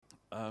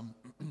Um,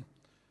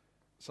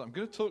 so I'm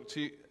going to talk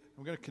to you.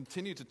 I'm going to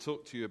continue to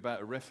talk to you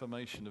about a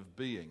reformation of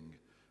being.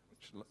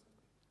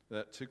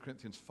 2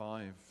 Corinthians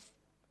 5.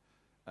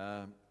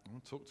 I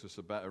want to talk to us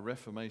about a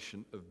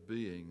reformation of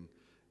being.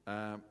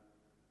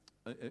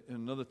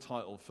 Another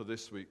title for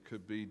this week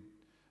could be,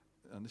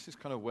 and this is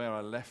kind of where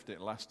I left it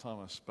last time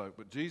I spoke,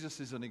 but Jesus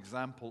is an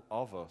example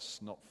of us,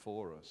 not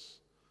for us.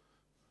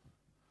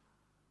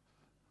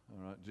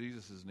 All right,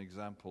 Jesus is an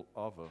example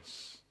of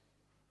us,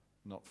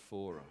 not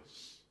for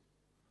us.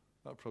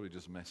 That'll probably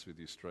just mess with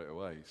you straight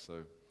away,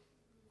 so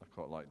I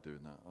quite like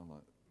doing that. I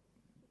like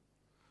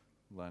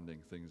landing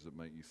things that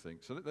make you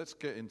think. So let's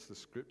get into the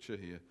scripture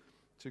here.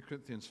 2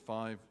 Corinthians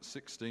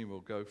 5:16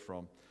 we'll go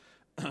from.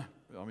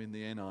 I'm in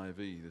the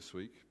NIV this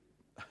week.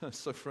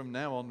 So from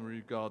now on we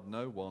regard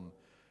no one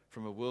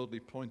from a worldly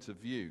point of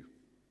view.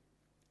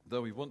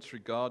 Though we once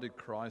regarded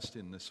Christ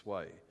in this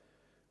way,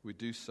 we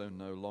do so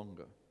no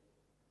longer.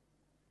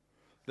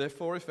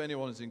 Therefore, if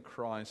anyone is in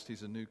Christ,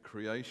 he's a new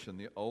creation.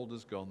 The old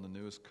has gone, the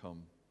new has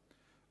come.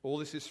 All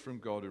this is from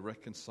God, who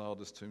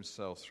reconciled us to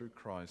himself through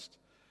Christ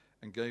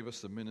and gave us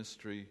the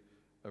ministry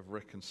of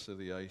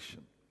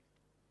reconciliation.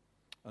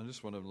 I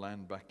just want to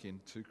land back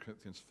in 2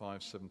 Corinthians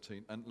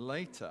 5:17. And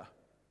later,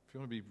 if you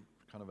want to be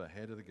kind of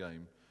ahead of the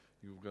game,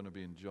 you're going to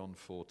be in John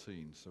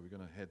 14. So we're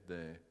going to head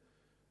there.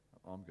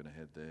 I'm going to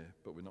head there,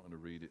 but we're not going to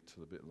read it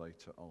till a bit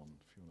later on.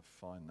 If you want to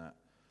find that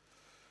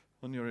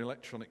on your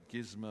electronic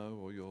gizmo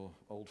or your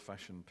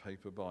old-fashioned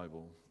paper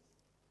Bible.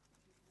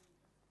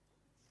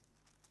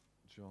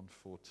 John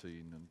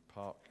 14, and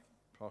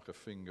park a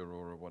finger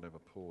or whatever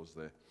pause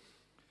there.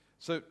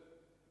 So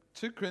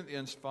 2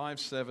 Corinthians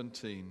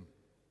 5:17.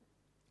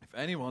 If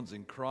anyone's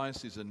in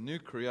Christ, he's a new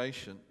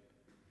creation.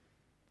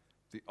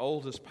 The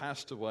old has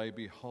passed away.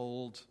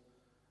 Behold,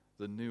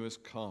 the new has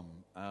come.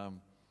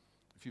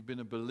 If you've been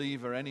a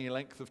believer any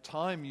length of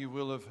time, you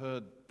will have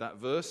heard that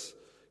verse.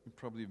 You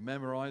probably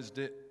memorized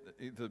it,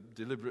 either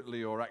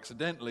deliberately or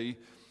accidentally.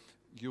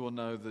 You will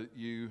know that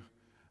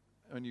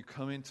when you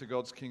come into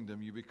God's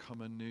kingdom, you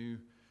become a new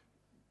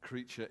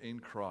creature in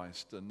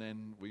Christ, and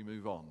then we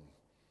move on.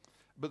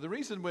 But the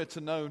reason we're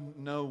to know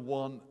no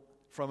one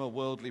from a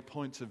worldly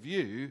point of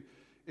view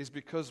is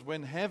because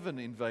when heaven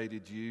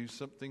invaded you,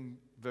 something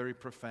very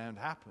profound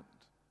happened.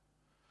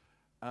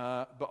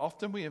 But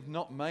often we have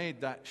not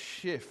made that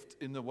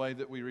shift in the way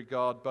that we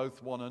regard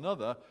both one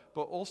another,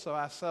 but also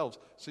ourselves.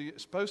 So you're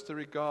supposed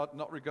to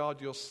not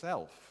regard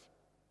yourself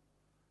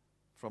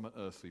from an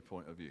earthly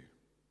point of view.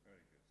 Very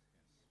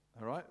good.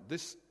 Yes. All right?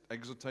 This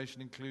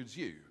exhortation includes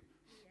you.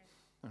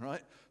 Yes. All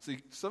right? See,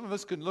 some of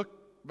us can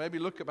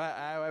look about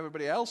how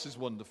everybody else is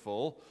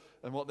wonderful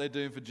and what they're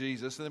doing for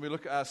Jesus, and then we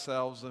look at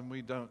ourselves and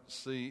we don't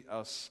see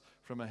us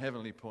from a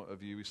heavenly point of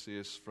view. We see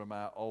us from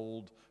our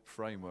old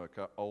framework,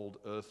 our old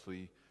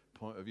earthly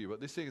point of view.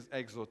 But this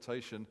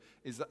exhortation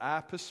is that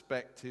our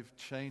perspective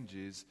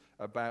changes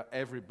about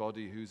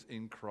everybody who's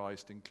in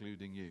Christ,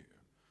 including you.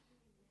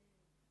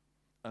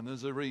 And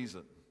there's a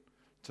reason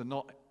to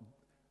not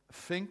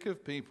think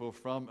of people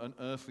from an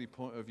earthly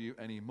point of view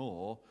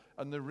anymore,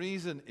 and the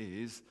reason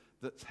is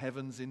that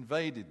heaven's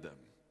invaded them.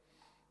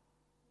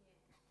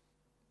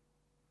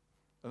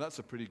 And that's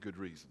a pretty good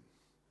reason.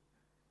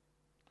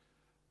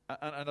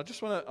 And I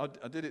just want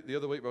to, I did it the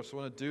other week, but I just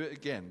want to do it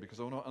again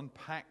because I want to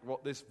unpack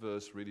what this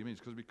verse really means.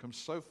 Because we become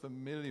so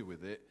familiar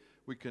with it,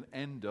 we can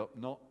end up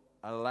not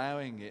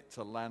allowing it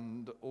to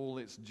land all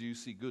its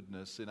juicy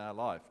goodness in our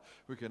life.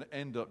 We can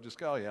end up just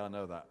go, oh yeah, I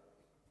know that,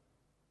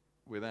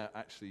 without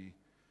actually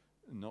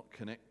not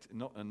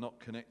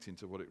connecting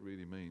to what it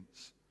really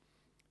means.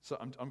 So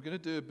I'm going to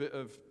do a bit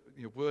of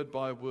word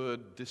by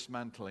word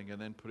dismantling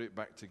and then put it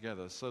back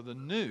together. So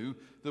the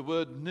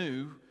word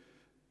new,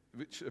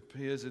 which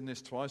appears in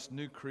this twice,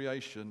 new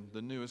creation,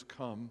 the new has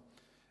come,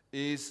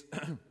 is,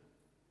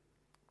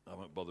 I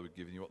won't bother with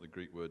giving you what the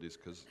Greek word is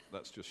because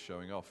that's just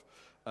showing off.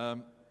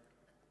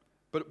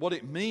 But what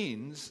it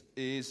means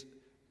is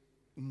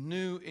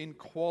new in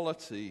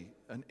quality,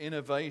 an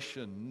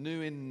innovation,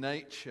 new in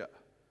nature,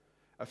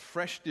 a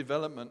fresh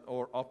development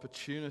or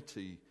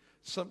opportunity,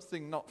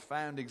 something not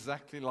found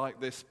exactly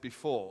like this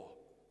before.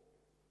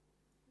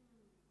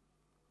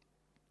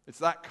 It's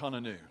that kind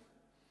of new.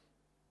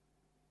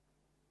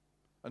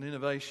 An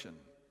innovation,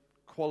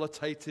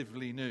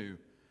 qualitatively new,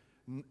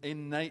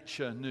 in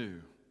nature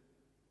new,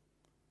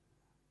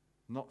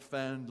 not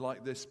found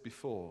like this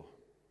before.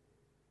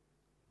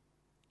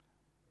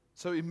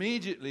 So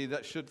immediately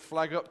that should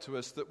flag up to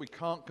us that we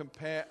can't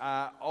compare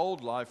our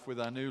old life with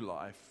our new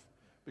life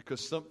because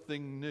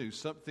something new,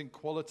 something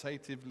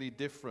qualitatively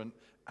different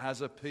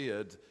has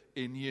appeared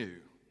in you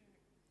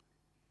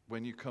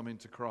when you come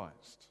into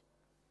Christ.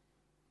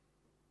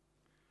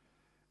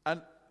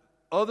 And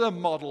other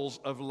models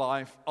of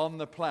life on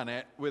the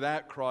planet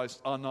without Christ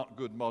are not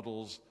good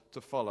models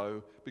to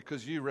follow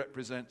because you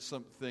represent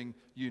something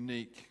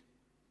unique,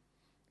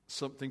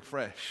 something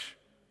fresh,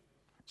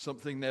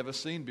 something never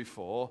seen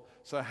before.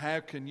 So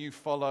how can you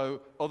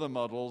follow other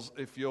models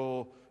if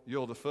you're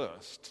the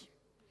first?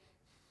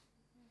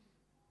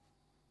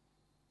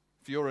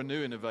 If you're a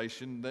new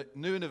innovation,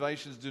 new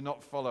innovations do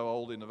not follow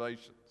old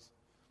innovations.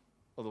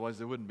 Otherwise,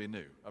 they wouldn't be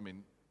new. I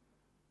mean,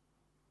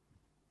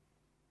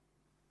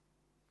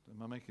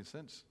 am I making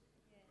sense?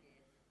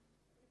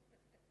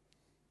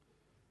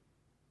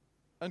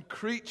 And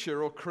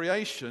creature or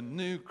creation,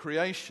 new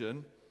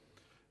creation,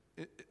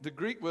 the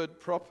Greek word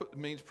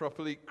means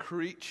properly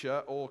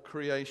creature or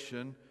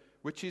creation,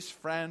 which is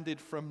founded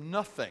from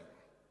nothing.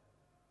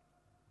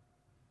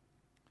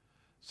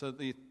 So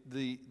the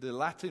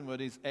Latin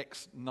word is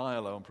ex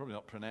nihilo. I'm probably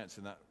not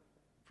pronouncing that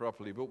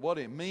properly, but what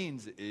it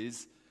means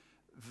is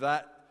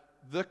that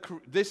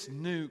this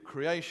new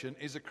creation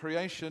is a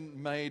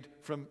creation made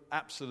from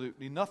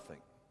absolutely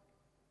nothing.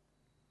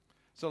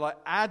 So like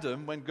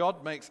Adam, when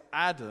God makes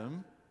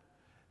Adam,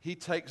 he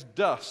takes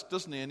dust,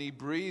 doesn't he? And he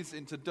breathes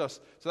into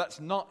dust. So that's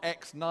not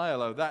ex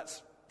nihilo,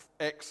 that's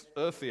ex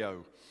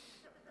earthio.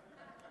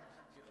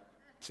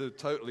 To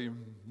totally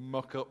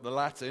muck up the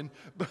Latin.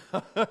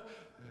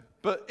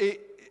 But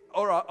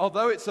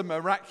although it's a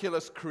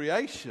miraculous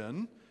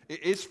creation,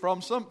 it is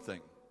from something.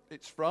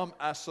 It's from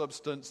a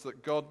substance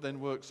that God then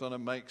works on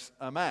and makes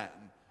a man.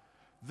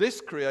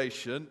 This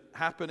creation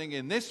happening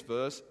in this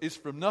verse is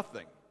from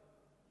nothing.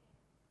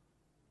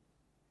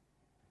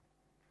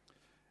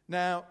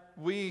 Now,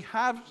 we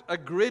have a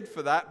grid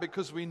for that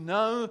because we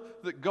know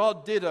that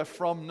God did a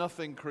from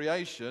nothing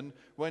creation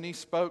when he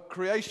spoke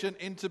creation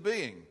into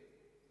being.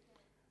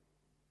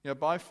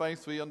 By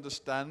faith we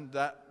understand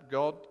that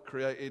God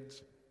created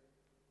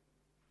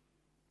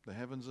the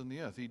heavens and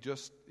the earth. He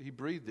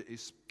breathed it, he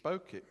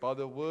spoke it. By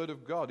the word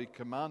of God, he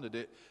commanded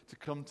it to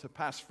come to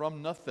pass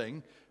from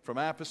nothing, from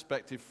our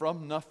perspective,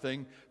 from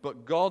nothing,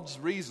 but God's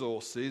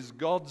resources,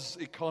 God's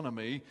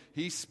economy,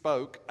 he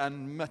spoke,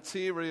 and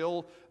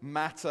material,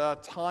 matter,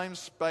 time,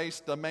 space,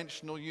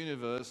 dimensional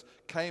universe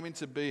came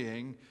into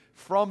being.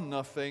 From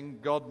nothing,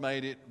 God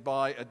made it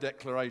by a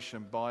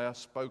declaration, by a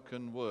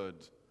spoken word,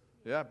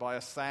 by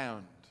a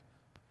sound.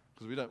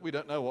 Because we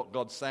don't know what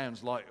God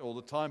sounds like all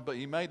the time, but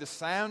he made a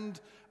sound,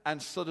 and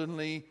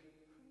suddenly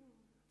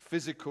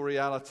physical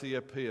reality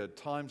appeared.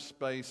 Time,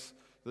 space,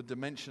 the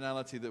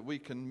dimensionality that we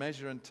can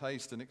measure and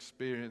taste and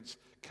experience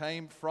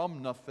came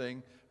from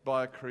nothing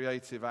by a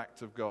creative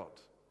act of God.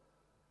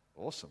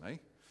 Awesome, eh?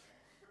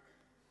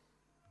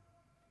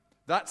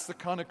 That's the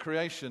kind of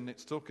creation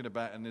it's talking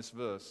about in this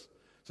verse.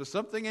 So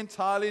something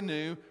entirely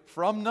new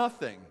from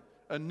nothing,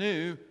 a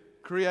new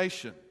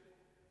creation.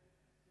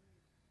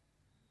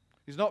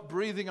 He's not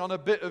breathing on a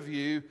bit of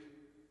you.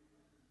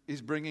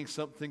 He's bringing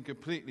something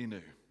completely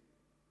new.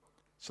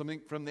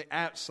 Something from the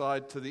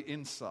outside to the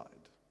inside.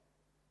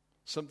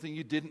 Something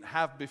you didn't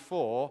have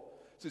before.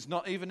 So it's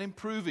not even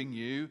improving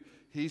you.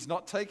 He's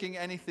not taking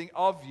anything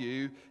of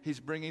you. He's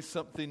bringing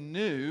something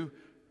new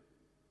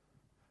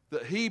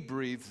that he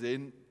breathes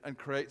in and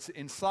creates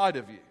inside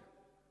of you.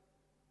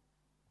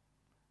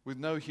 With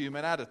no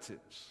human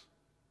additives.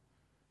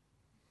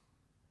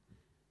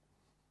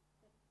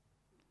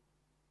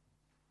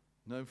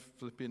 No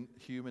flipping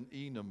human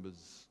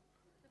numbers.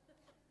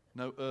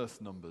 No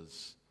earth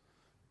numbers.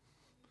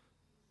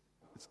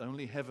 It's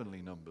only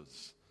heavenly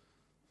numbers.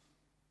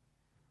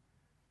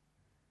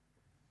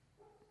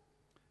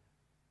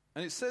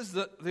 And it says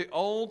that the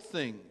old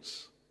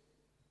things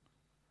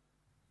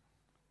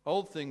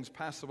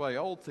pass away.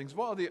 Old things.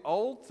 What are the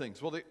old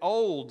things? Well, the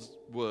old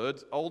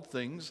word, old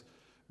things,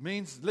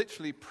 means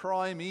literally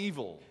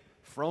primeval,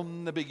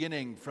 from the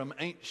beginning, from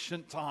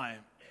ancient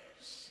times.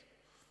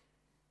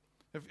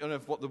 I don't know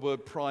if what the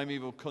word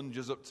primeval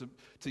conjures up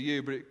to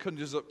you, but it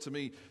conjures up to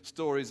me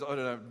stories, I don't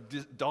know,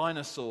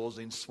 dinosaurs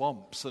in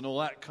swamps and all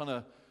that kind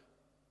of,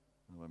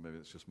 well, maybe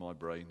it's just my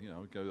brain,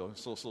 go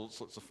all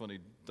sorts of funny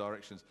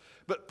directions.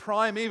 But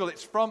primeval,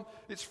 it's from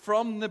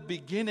the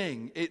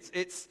beginning. It's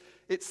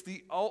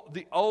the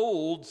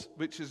old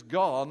which is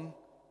gone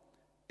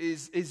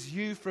is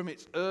you from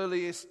its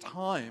earliest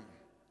time.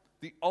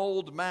 The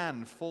old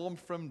man formed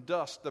from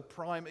dust, the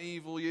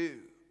primeval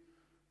you.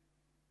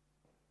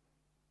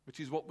 Which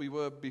is what we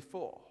were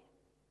before.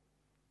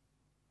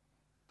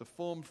 The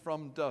formed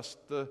from dust,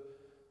 the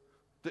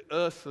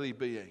earthly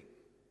being.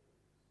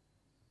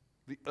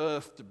 The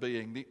earthed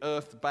being, the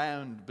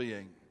earth-bound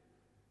being.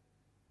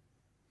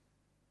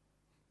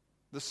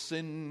 The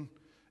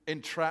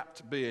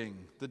sin-entrapped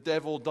being, the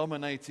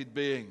devil-dominated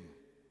being.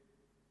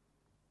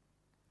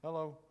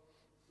 Hello?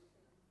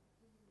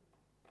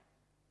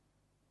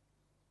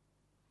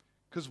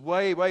 Because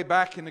way, way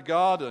back in the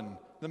garden,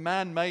 the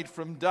man made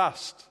from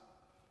dust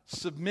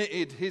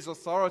submitted his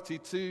authority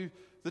to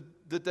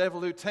the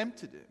devil who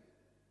tempted him.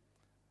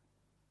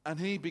 And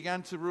he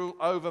began to rule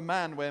over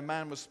man where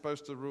man was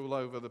supposed to rule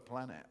over the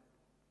planet.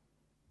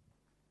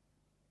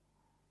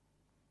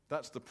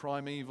 That's the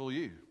primeval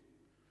you.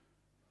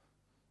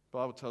 The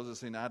Bible tells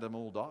us in Adam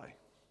all die.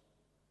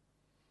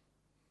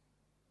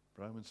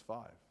 Romans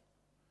 5.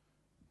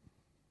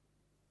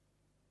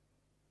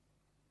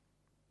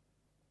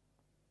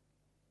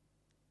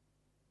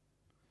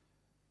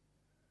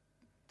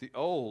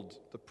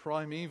 The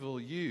primeval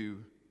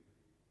you,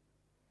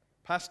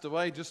 passed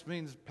away just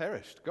means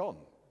perished, gone,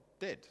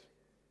 dead.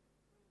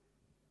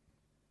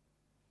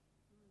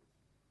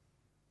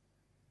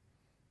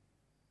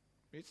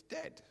 It's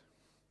dead.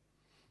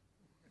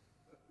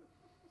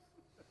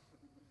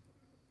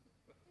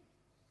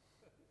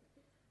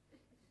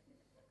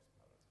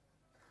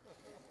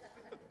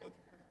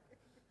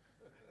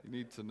 You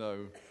need to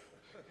know,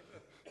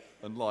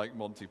 unlike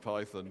Monty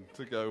Python,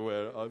 to go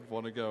where I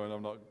want to go, and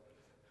I'm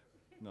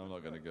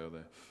not going to go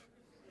there.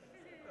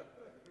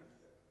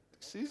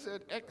 This is an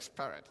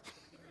ex-parrot.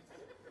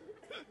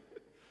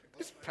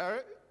 This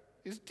parrot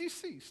is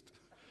deceased.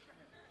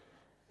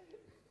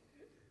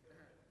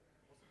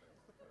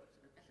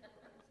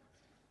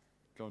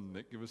 Go on,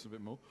 Nick, give us a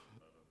bit more.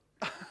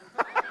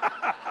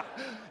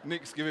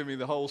 Nick's giving me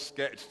the whole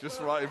sketch just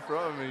right in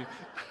front of me.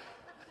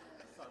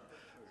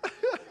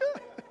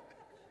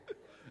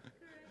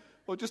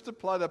 Well, just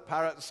apply the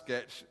parrot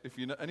sketch, if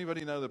you know,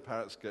 anybody know the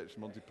parrot sketch,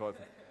 Monty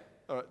Python?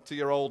 All right, to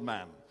your old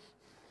man.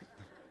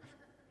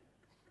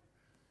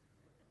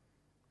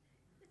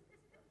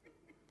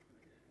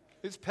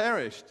 It's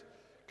perished.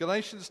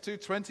 Galatians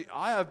 2:20,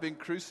 I have been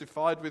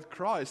crucified with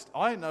Christ.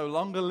 I no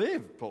longer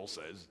live, Paul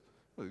says.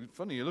 Well,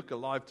 funny, you look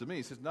alive to me.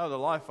 He says, no, the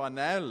life I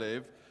now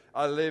live,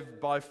 I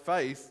live by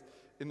faith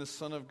in the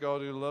Son of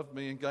God who loved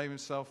me and gave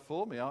himself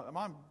for me.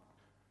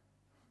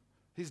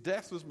 His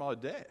death was my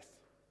death.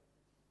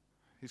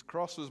 His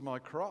cross was my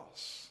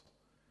cross.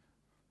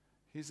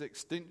 His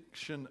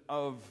extinction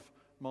of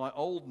my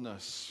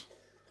oldness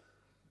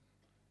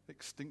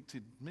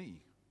extincted me.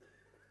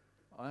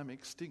 I am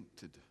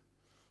extincted.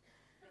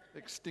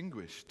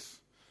 Extinguished.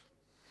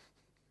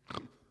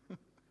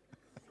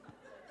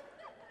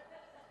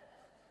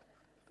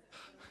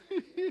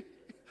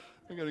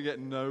 I'm going to get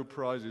no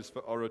prizes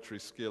for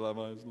oratory skill, am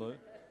I? It's like,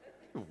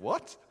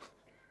 what?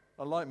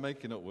 I like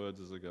making up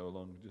words as I go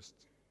along. Just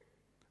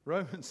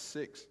Romans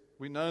 6.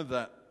 We know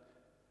that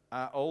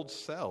our old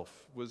self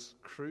was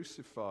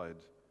crucified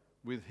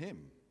with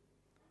him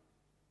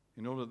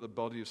in order that the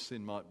body of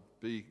sin might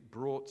be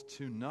brought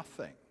to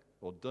nothing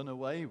or done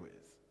away with.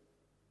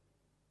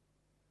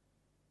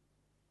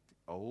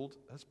 The old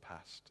has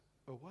passed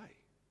away.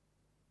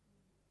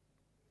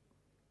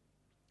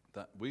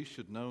 That we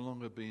should no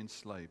longer be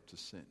enslaved to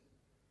sin.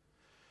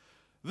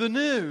 The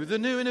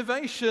new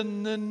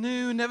innovation, the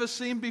new never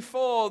seen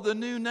before, the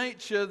new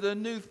nature, the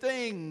new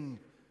thing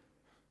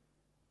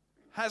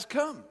has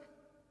come.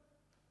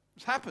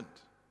 It's happened.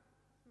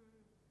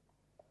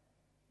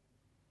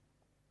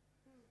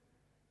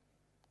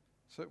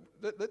 So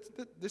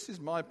this is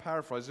my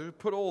paraphrase. If we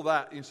put all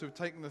that, so we've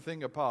taken the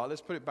thing apart,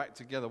 let's put it back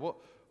together.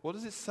 What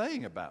is it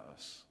saying about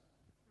us?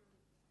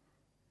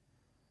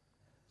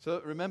 So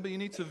remember, you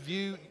need to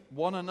view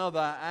one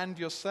another and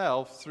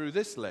yourself through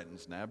this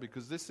lens now,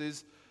 because this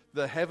is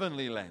the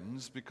heavenly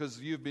lens, because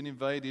you've been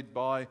invaded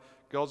by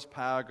God's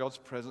power, God's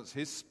presence,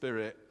 His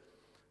Spirit.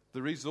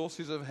 The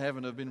resources of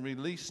heaven have been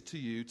released to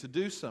you to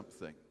do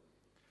something.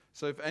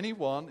 So if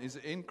anyone is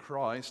in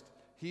Christ,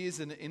 he is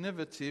an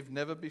innovative,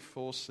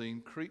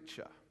 never-before-seen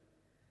creature,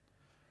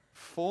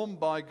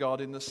 formed by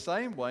God in the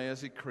same way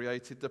as He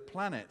created the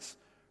planets,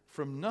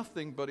 from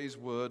nothing but His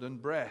word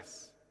and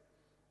breath.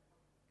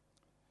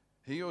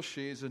 He or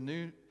she has a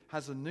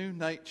new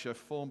nature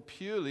formed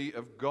purely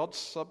of God's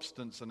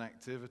substance and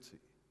activity.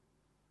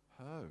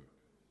 Oh.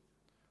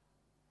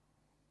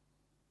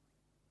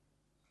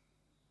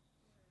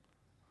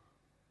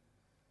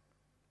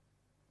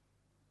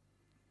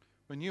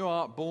 When you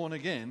are born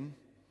again,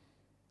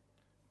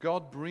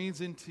 God breathes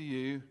into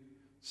you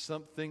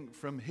something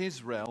from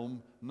His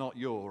realm, not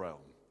your realm.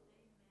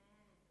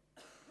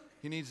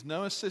 He needs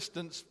no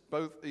assistance,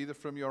 both either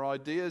from your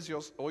ideas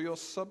or your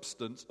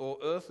substance or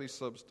earthly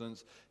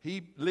substance.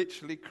 He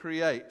literally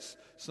creates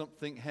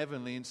something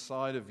heavenly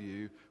inside of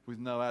you with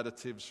no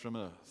additives from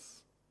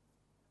earth.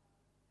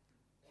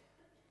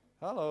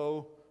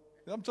 Hello.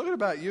 I'm talking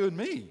about you and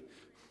me.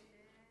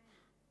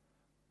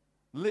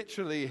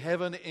 Literally,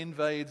 heaven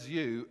invades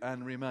you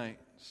and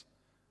remains.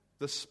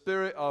 The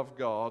Spirit of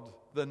God,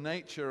 the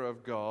nature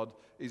of God,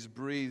 is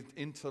breathed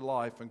into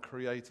life and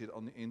created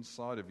on the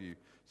inside of you.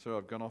 So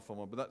I've gone off on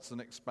one, but that's an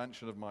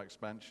expansion of my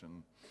expansion.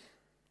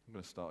 I'm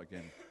going to start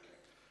again.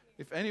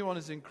 If anyone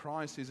is in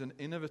Christ, he's an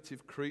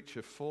innovative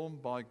creature formed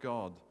by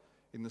God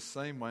in the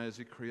same way as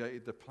He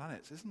created the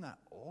planets. Isn't that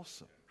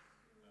awesome?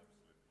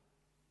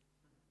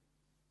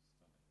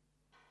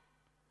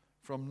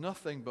 From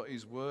nothing but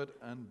His word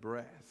and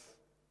breath.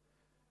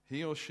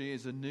 He or she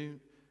has a new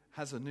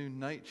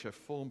nature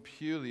formed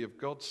purely of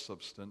God's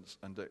substance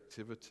and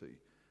activity.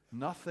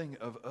 Nothing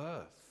of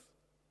earth.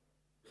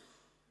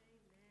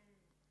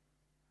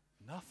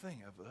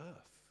 Nothing of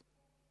earth.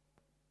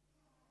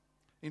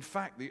 In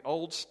fact, the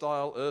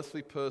old-style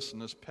earthly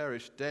person has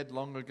perished dead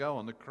long ago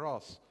on the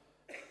cross.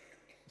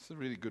 It's a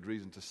really good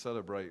reason to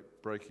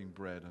celebrate breaking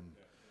bread and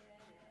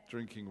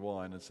drinking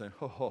wine and saying,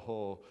 ho, ho,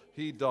 ho,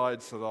 He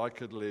died so that I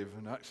could live,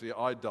 and actually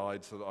I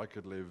died so that I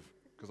could live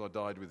because I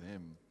died with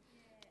Him.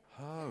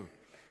 Oh,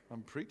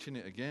 I'm preaching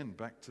it again,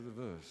 back to the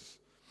verse.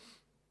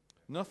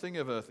 Nothing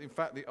of earth. In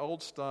fact, the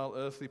old-style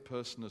earthly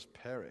person has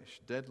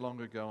perished dead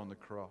long ago on the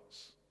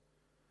cross.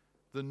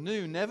 The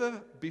new,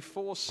 never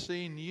before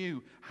seen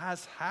you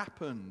has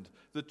happened.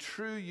 The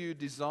true you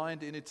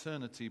designed in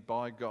eternity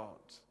by God.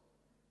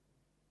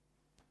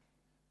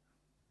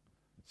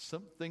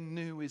 Something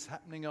new is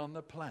happening on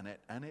the planet,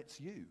 and it's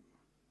you.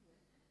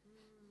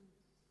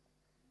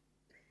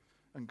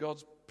 And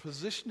God's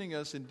positioning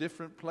us in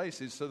different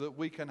places so that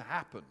we can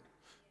happen.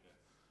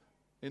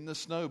 In the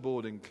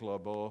snowboarding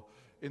club or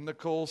in the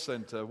call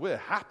center, we're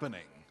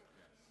happening.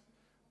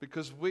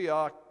 Because we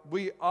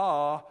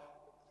are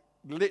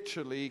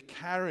literally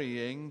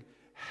carrying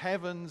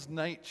heaven's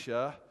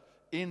nature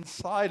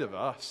inside of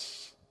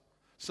us.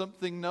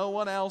 Something no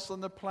one else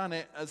on the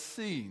planet has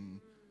seen.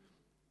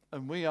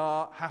 And we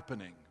are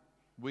happening.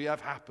 We have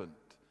happened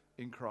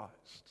in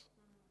Christ.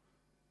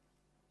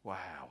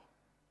 Wow.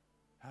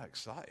 How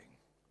exciting.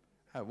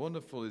 How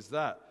wonderful is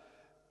that?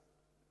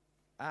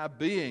 Our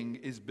being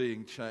is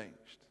being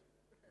changed.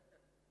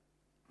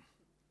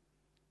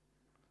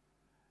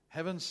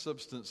 Heaven's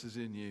substance is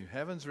in you.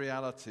 Heaven's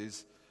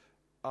realities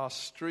are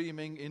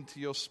streaming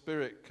into your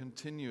spirit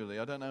continually.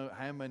 I don't know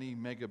how many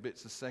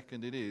megabits a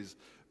second it is,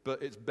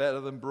 but it's better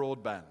than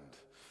broadband.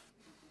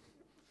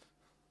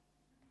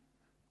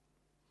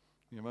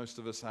 Most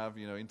of us have,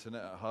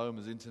 internet at home,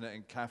 there's internet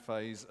in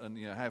cafes, and,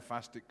 how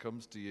fast it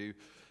comes to you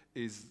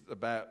is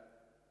about,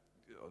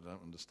 I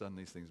don't understand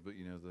these things, but,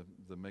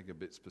 the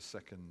megabits per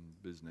second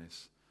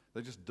business.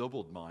 They just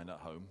doubled mine at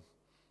home,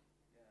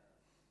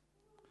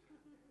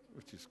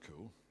 which is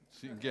cool.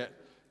 So you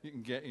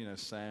can get,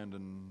 sound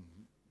and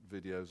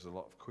videos a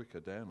lot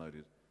quicker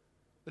downloaded.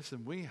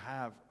 Listen, we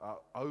have an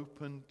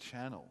open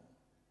channel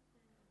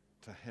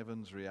to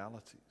heaven's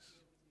realities.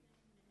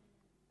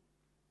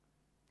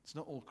 It's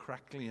not all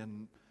crackly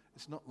and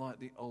it's not like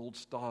the old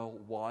style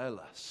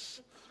wireless.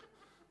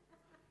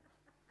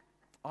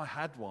 I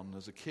had one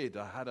as a kid.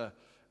 I had a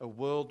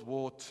World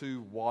War II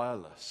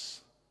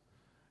wireless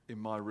in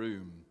my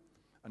room.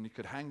 And you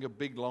could hang a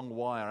big long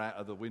wire out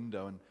of the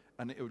window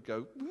and it would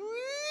go.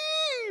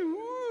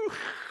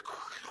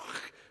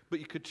 But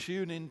you could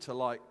tune into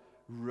like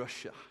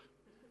Russia.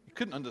 You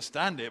couldn't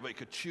understand it, but you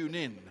could tune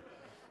in.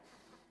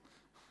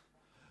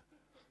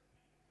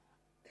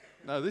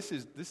 No, this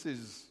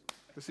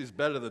is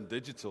better than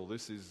digital.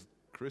 This is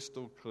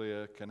crystal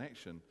clear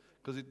connection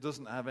because it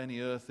doesn't have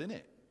any earth in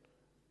it.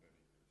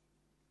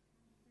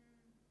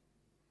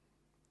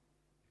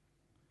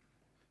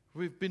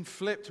 We've been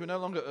flipped. We're no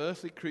longer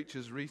earthly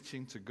creatures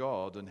reaching to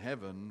God and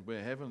heaven.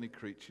 We're heavenly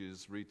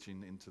creatures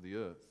reaching into the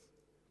earth.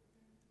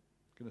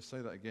 I'm going to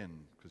say that again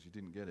because you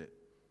didn't get it.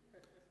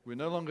 We're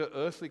no longer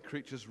earthly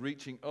creatures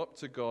reaching up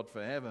to God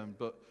for heaven,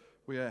 but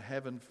we are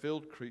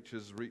heaven-filled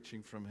creatures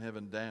reaching from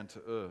heaven down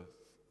to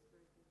earth.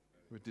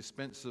 We're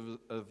dispensers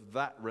of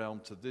that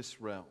realm to this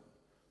realm.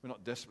 We're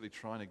not desperately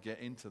trying to get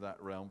into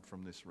that realm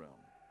from this realm.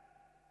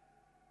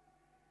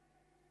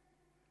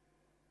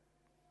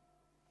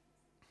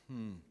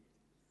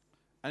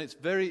 And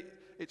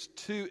it's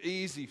too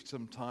easy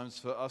sometimes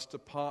for us to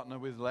partner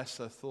with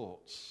lesser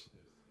thoughts,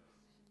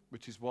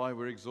 which is why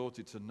we're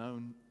exhorted to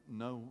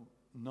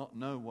not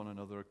know one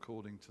another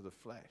according to the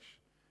flesh,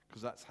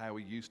 because that's how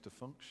we used to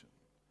function.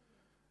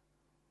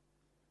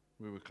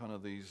 We were kind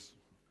of these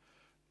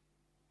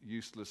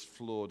useless,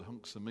 flawed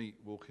hunks of meat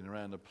walking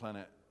around the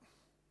planet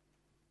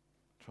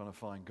trying to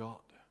find God.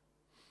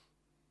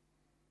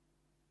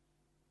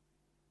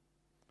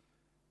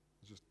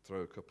 I'll just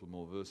throw a couple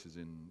more verses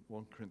in.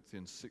 1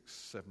 Corinthians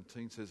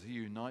 6:17 says, he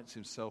who unites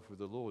himself with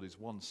the Lord is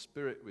one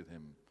spirit with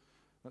him.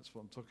 That's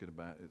what I'm talking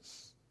about.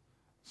 It's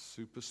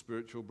super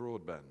spiritual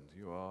broadband.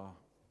 You are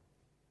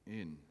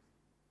in.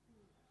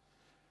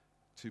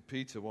 2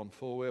 Peter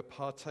 1:4, we're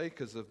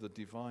partakers of the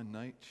divine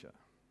nature.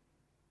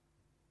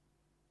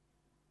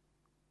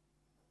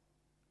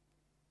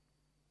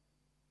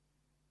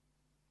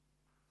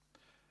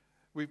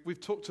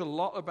 We've talked a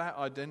lot about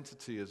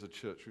identity as a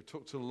church. We've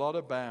talked a lot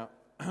about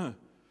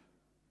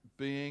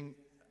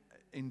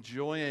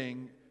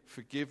enjoying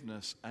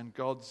forgiveness and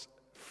God's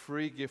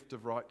free gift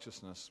of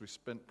righteousness. We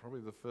spent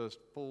probably the first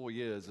 4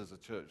 years as a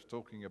church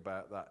talking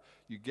about that.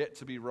 You get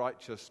to be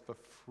righteous for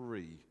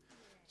free.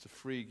 It's a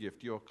free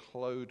gift. You're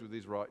clothed with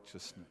his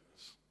righteousness.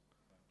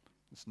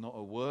 It's not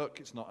a work.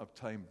 It's not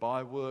obtained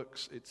by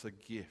works. It's a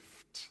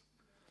gift.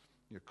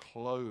 You're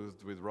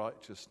clothed with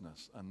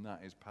righteousness, and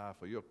that is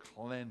powerful. You're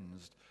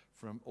cleansed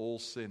from all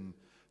sin.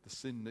 The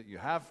sin that you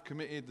have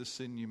committed, the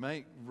sin you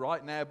may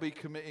right now be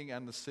committing,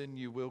 and the sin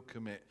you will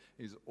commit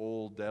is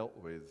all dealt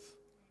with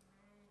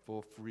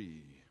for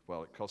free.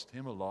 Well, it cost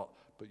him a lot,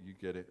 but you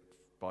get it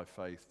by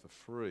faith for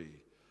free.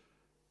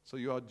 So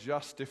you are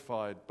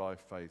justified by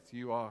faith.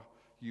 You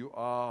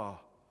are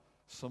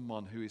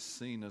someone who is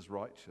seen as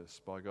righteous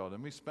by God.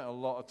 And we spent a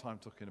lot of time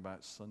talking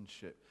about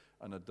sonship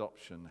and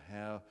adoption,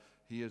 how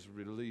he has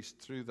released,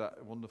 through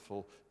that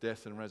wonderful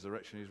death and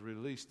resurrection, he's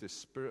released this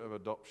spirit of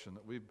adoption,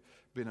 that we've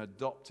been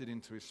adopted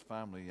into his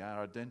family.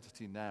 Our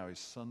identity now is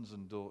sons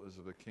and daughters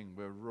of the King.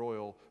 We're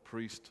royal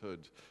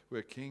priesthood.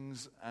 We're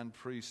kings and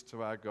priests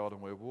to our God,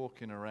 and we're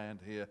walking around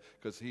here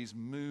because he's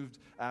moved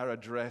our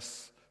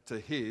address to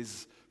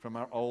his from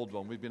our old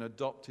one. We've been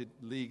adopted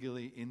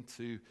legally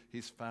into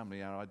his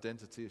family. Our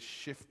identity has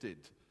shifted.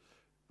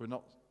 We're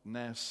not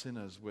now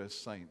sinners, we're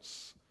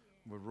saints.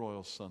 We're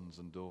royal sons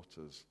and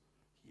daughters.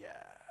 Yeah.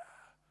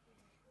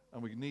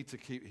 And we need to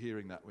keep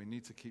hearing that. We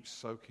need to keep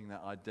soaking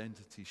that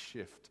identity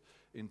shift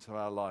into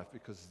our life,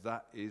 because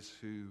that is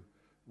who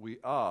we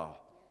are.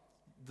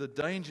 The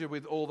danger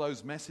with all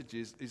those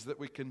messages is that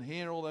we can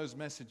hear all those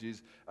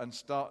messages and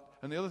start.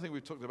 And the other thing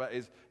we've talked about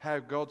is how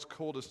God's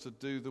called us to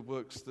do the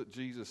works that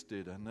Jesus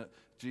did, and that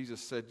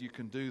Jesus said you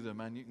can do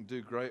them and you can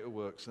do greater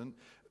works. And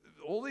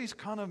all these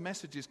kind of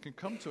messages can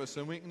come to us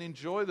and we can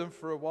enjoy them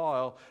for a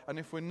while. And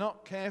if we're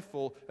not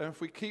careful, and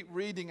if we keep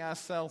reading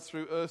ourselves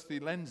through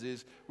earthly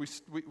lenses,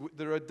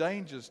 there are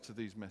dangers to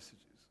these messages.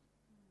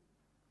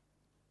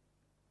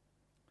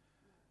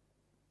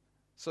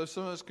 So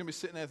some of us can be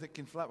sitting there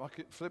thinking,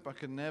 Flip, I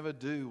could never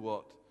do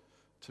what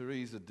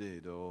Teresa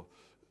did, or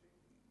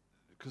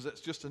because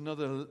that's just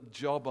another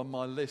job on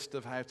my list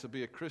of how to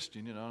be a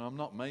Christian, and I'm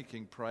not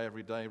making pray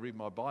every day, read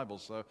my Bible,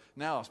 so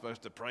now I'm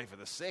supposed to pray for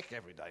the sick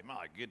every day.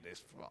 My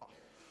goodness.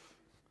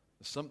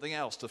 There's something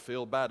else to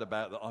feel bad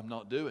about that I'm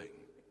not doing.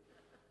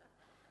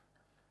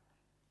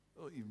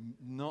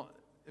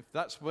 If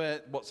that's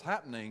what's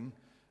happening,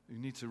 you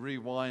need to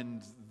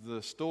rewind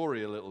the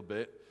story a little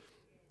bit.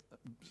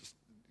 Just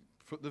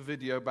put the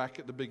video back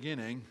at the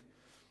beginning,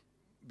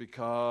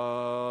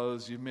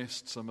 because you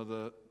missed some of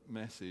the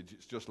message.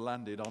 It's just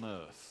landed on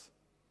earth.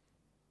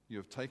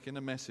 You've taken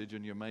a message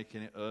and you're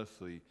making it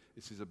earthly.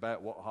 This is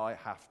about what I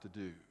have to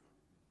do,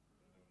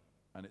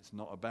 and it's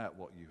not about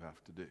what you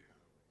have to do.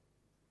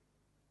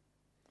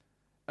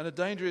 And the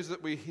danger is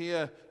that we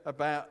hear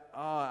about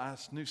our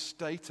new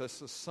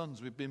status as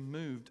sons. We've been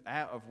moved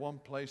out of one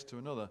place to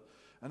another,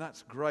 and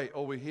that's great.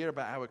 Or we hear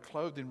about how we're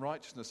clothed in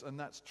righteousness, and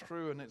that's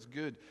true and it's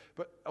good.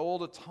 But all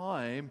the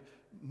time,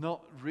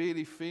 not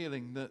really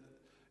feeling that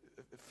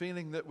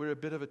we're a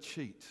bit of a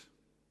cheat.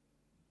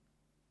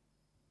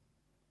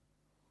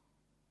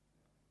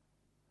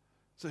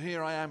 So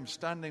here I am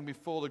standing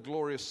before the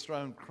glorious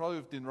throne,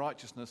 clothed in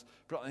righteousness,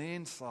 but on the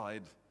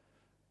inside,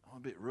 I'm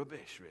a bit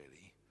rubbish,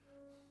 really.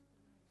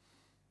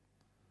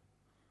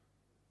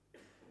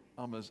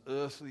 I'm as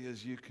earthly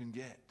as you can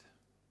get.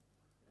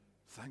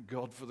 Thank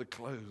God for the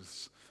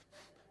clothes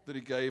that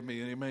he gave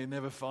me, and he may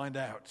never find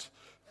out.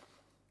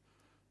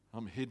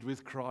 I'm hid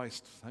with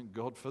Christ. Thank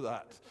God for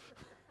that.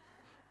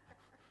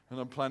 And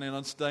I'm planning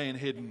on staying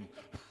hidden.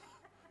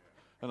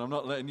 And I'm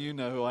not letting you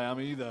know who I am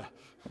either.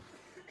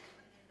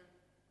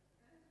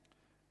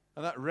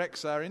 And that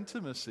wrecks our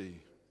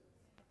intimacy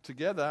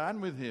together and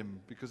with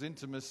him, because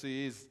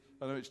intimacy is,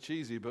 I know it's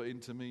cheesy, but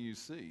into me you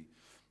see.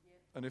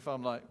 And if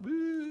I'm like,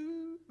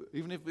 woo,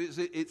 even if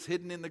it's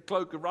hidden in the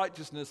cloak of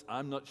righteousness,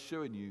 I'm not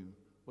showing you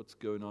what's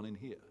going on in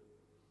here.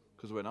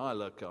 Because when I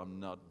look, I'm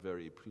not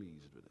very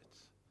pleased with it.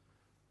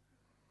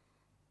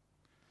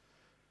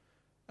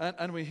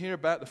 And we hear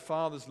about the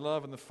Father's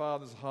love and the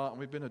Father's heart, and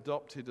we've been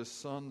adopted as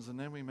sons, and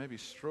then we maybe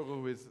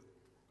struggle with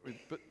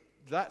but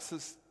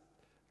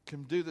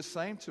can do the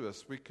same to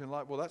us. We can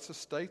that's a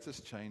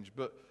status change,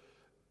 but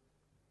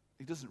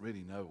he doesn't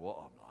really know what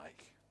I'm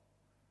like.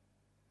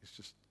 He's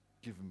just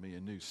given me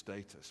a new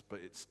status, but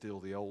it's still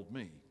the old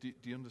me. Do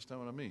you understand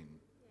what I mean?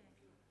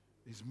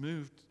 Yeah. He's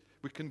moved.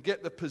 We can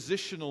get the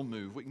positional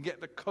move. We can get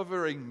the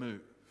covering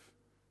move.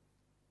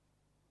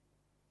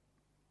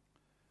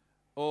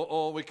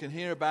 Or we can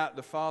hear about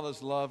the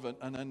Father's love,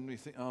 and then we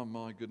think, oh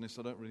my goodness,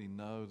 I don't really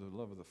know the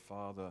love of the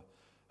Father.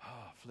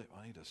 Flip,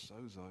 I need a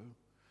sozo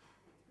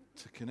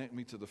to connect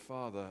me to the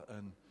Father.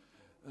 And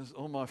there's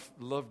all my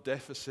love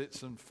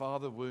deficits and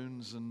father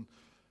wounds, and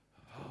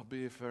I'll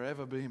be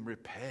forever being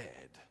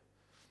repaired.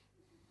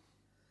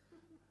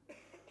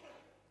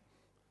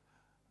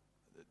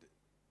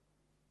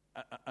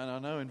 And I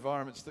know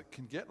environments that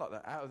can get like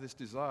that, out of this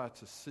desire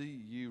to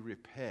see you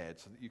repaired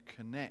so that you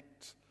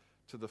connect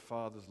to the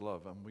Father's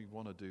love, and we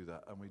want to do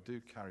that, and we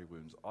do carry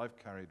wounds. I've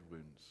carried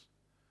wounds.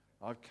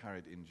 I've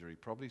carried injury,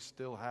 probably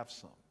still have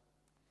some,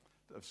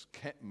 that have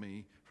kept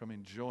me from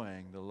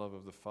enjoying the love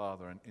of the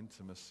Father and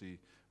intimacy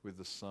with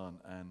the Son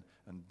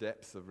and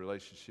depth of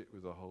relationship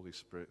with the Holy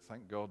Spirit.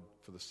 Thank God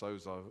for the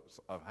souls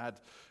I've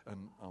had,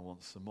 and I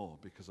want some more,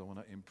 because I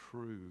want to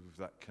improve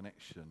that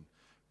connection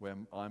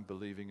when I'm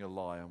believing a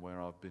lie and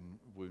where I've been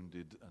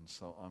wounded, and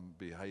so I'm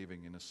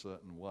behaving in a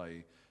certain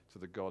way to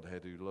the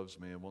Godhead who loves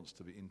me and wants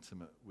to be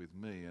intimate with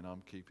me, and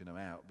I'm keeping them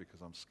out because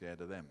I'm scared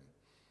of them.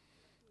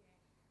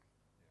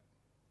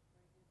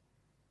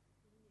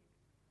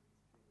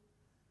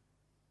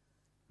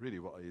 Really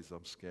what it is,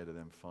 I'm scared of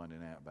them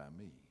finding out about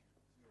me.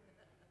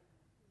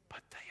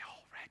 But they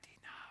already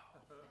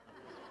know.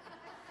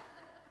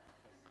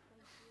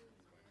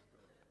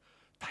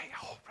 They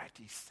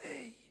already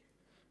see.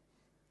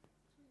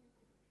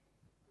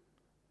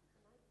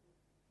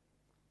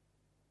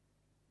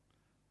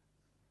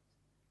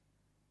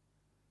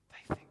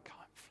 They think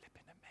I'm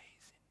flipping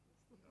amazing.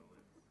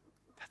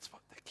 That's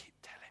what they keep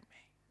telling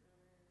me.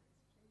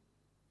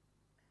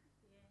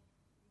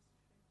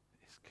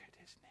 It's good,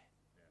 isn't it?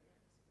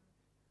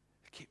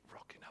 They keep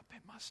rocking up in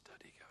my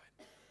study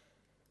going,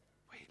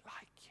 we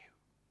like you.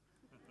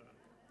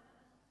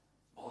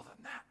 More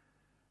than that.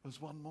 It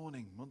was one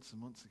morning, months and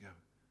months ago.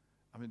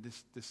 I mean,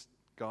 this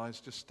guys,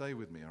 just stay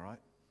with me, all right?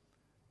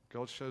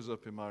 God shows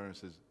up in my room and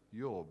says,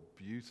 you're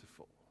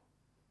beautiful.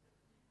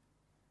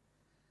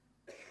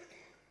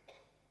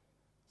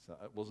 So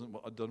it wasn't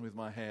what I'd done with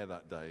my hair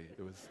that day.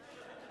 It was.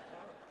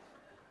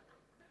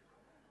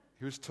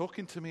 He was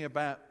talking to me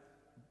about.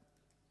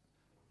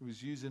 He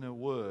was using a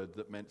word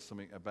that meant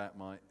something about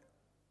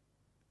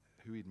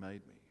who he'd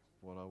made me,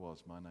 what I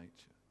was, my nature.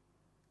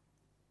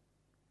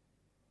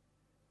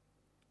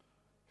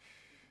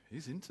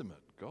 He's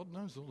intimate. God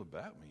knows all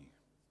about me.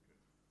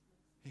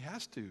 He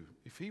has to.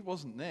 If he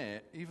wasn't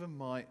there,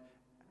 even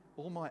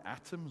all my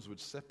atoms would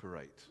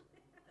separate.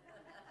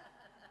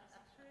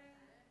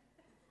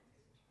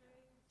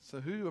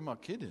 So who am I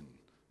kidding?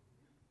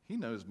 He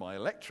knows my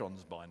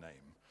electrons by name.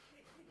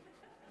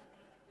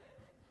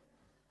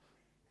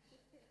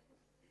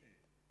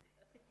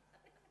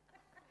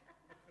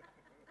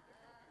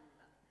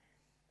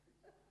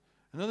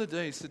 Another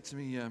day he said to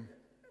me, I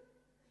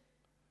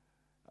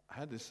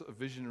had this sort of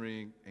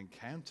visionary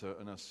encounter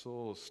and I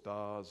saw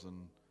stars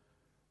and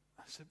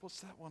I said, what's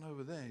that one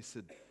over there? He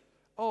said,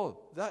 oh,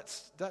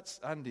 that's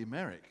Andy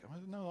Merrick. I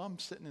said, no, I'm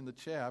sitting in the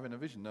chair having a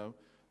vision. No,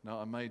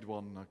 I made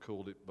one and I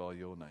called it by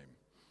your name.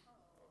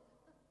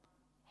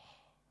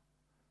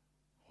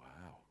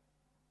 Wow.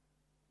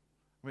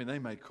 I mean, they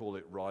may call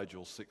it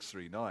Rigel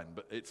 639,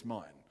 but it's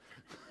mine.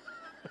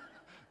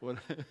 Well,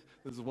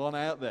 there's one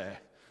out there.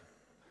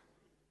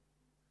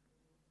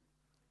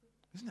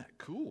 Isn't that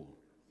cool?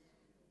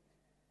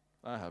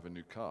 I have a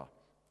new car.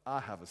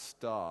 I have a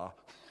star.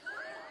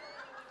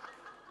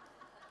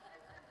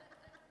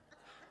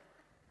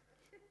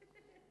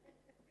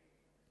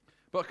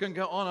 But I can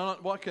go on and on.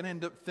 What I can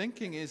end up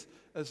thinking is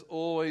there's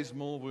always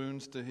more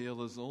wounds to heal.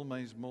 There's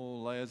always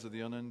more layers of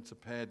the onion to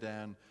pare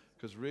down.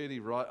 Because really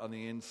right on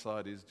the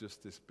inside is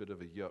just this bit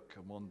of a yuck.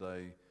 And one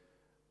day,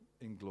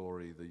 in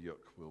glory, the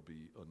yuck will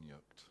be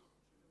unyucked.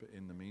 But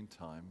in the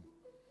meantime,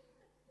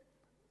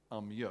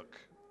 I'm yuck.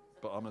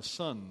 But I'm a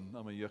son.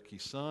 I'm a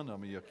yucky son.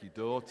 I'm a yucky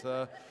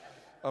daughter.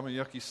 I'm a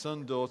yucky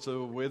son,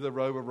 daughter with a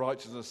robe of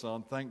righteousness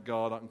on. Thank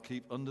God I can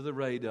keep under the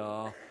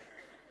radar.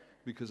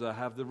 Because I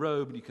have the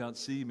robe and you can't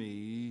see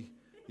me.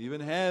 Even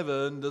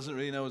heaven doesn't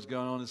really know what's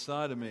going on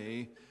inside of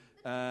me.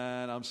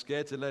 And I'm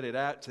scared to let it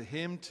out to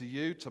him, to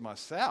you, to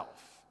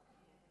myself.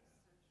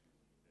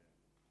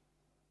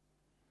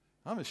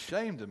 I'm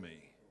ashamed of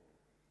me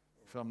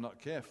if I'm not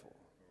careful.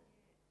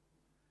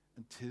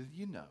 Until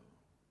you know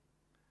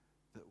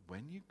that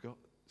when you got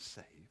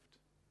saved,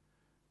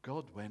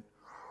 God went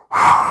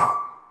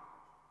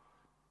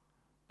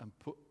and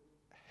put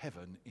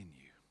heaven in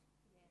you.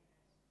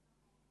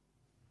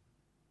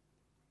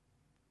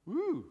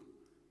 Woo!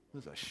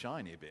 There's a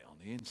shiny bit on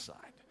the inside.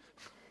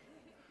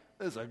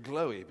 There's a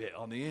glowy bit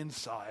on the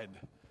inside.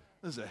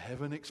 There's a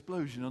heaven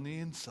explosion on the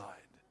inside.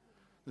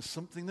 There's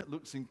something that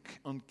looks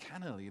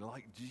uncannily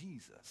like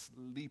Jesus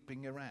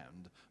leaping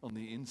around on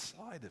the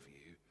inside of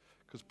you.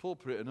 Because Paul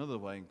put it another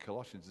way in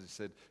Colossians. He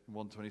said in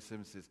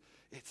 1:27, says,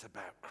 it's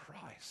about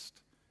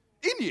Christ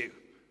in you.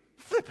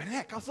 Flipping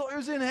heck, I thought he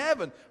was in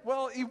heaven.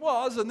 Well, he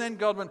was, and then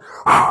God went,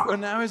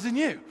 and now he's in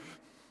you.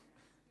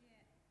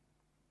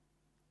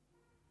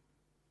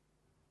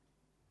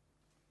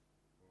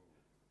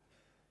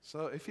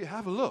 So if you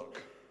have a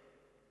look,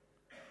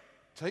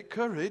 take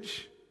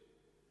courage,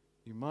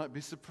 you might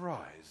be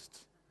surprised.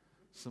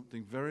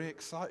 Something very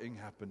exciting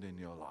happened in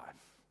your life.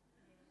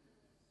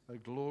 A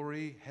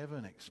glory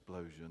heaven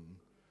explosion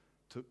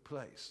took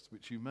place,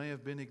 which you may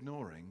have been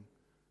ignoring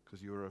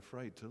because you were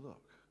afraid to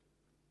look.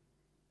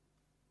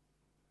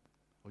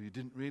 Or you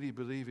didn't really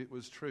believe it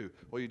was true.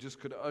 Or you just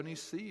could only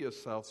see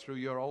yourself through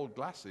your old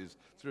glasses,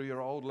 through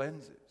your old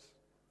lenses.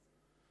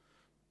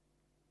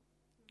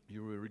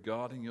 You were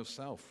regarding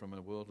yourself from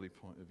a worldly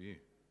point of view.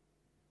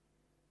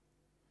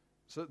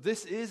 So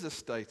this is a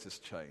status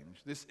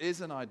change. This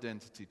is an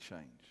identity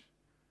change.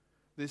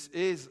 This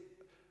is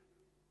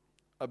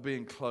a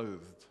being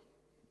clothed,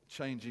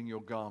 changing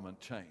your garment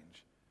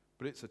change.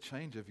 But it's a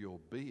change of your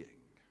being.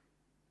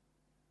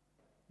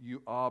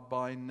 You are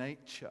by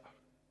nature.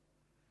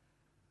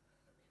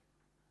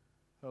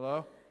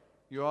 Hello?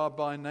 You are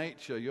by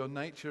nature. Your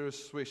nature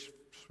is switched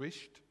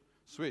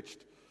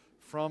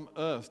from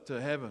earth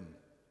to heaven.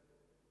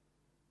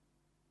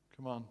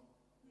 Come on.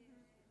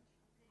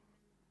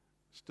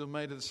 Still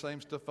made of the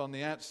same stuff on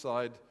the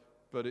outside,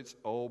 but it's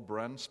old,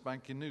 brand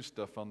spanking new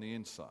stuff on the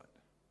inside.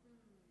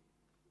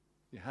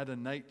 You had a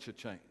nature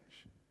change.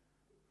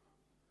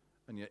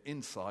 And your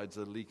insides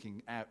are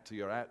leaking out to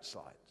your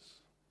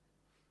outsides.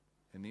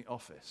 In the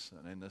office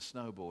and in the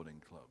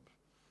snowboarding club.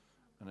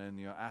 And in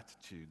your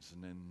attitudes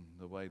and in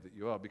the way that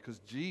you are. Because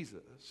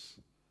Jesus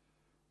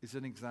is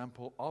an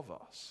example of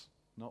us,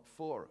 not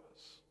for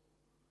us.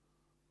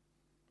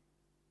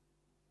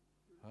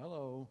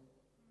 Hello.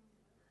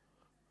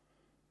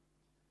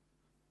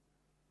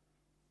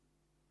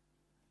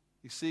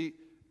 You see,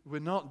 we're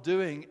not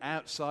doing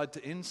outside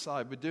to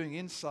inside. We're doing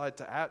inside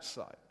to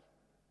outside.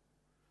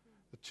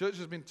 church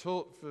has been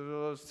taught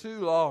for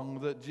too long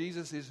that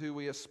Jesus is who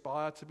we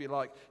aspire to be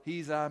like.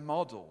 He's our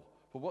model.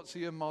 But what's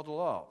he a model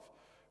of?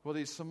 Well,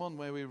 he's someone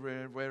where we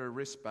wear a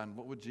wristband.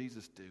 What would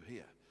Jesus do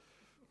here?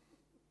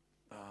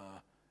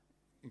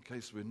 In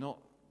case we're not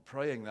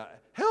praying that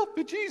 "Help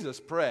me, Jesus"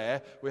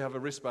 prayer, we have a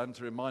wristband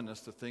to remind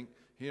us to think,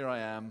 here I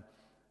am,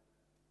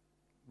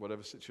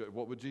 whatever situation.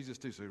 What would Jesus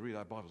do? So we read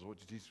our Bibles. What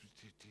did Jesus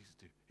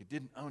do? He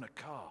didn't own a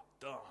car.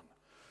 Darn.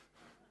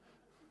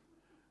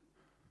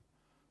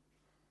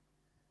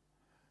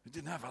 He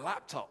didn't have a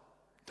laptop.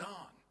 Darn.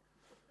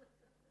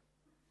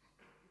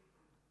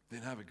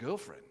 Didn't have a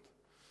girlfriend.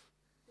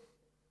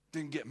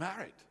 Didn't get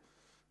married.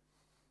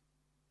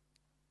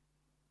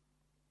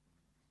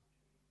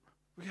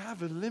 We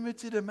have a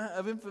limited amount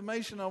of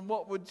information on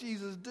what would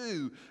Jesus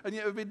do, and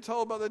yet we've been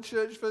told by the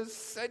church for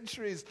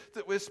centuries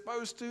that we're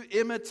supposed to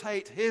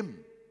imitate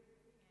him,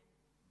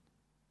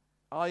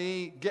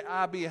 i.e. get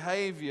our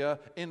behavior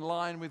in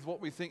line with what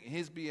we think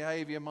his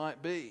behavior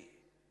might be.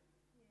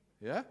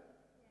 Yeah?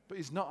 But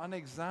he's not an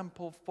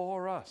example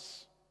for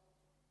us.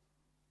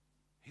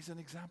 He's an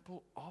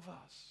example of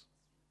us.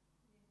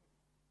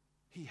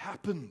 He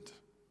happened.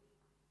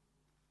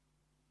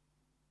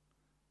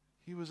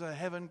 He was a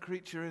heaven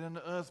creature in an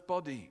earth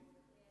body.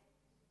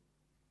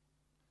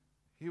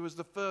 He was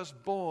the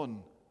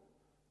firstborn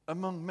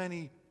among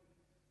many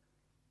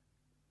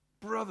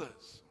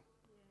brothers.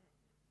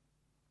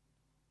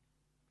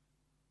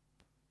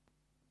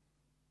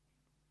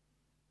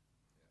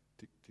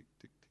 Tick, tick,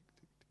 tick, tick,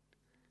 tick, tick.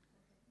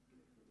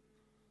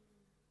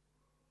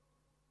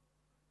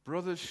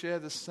 Brothers share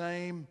the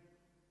same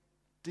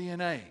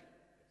DNA.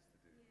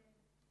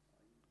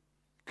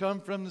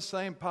 Come from the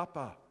same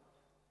papa.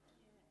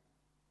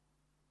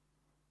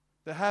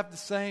 They have the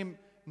same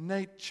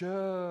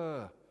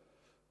nature.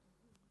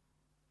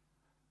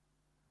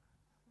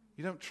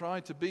 You don't try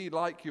to be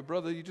like your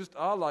brother, you just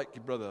are like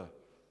your brother.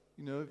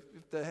 You know,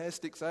 if the hair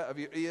sticks out of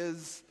your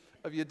ears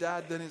of your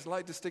dad, then it's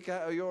like to stick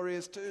out of your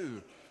ears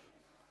too.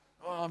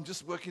 Oh, I'm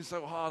just working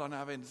so hard on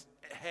having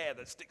hair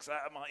that sticks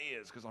out of my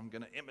ears because I'm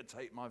going to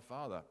imitate my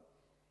father.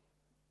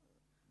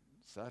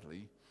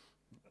 Sadly,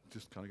 it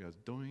just kind of goes,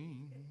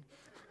 doing.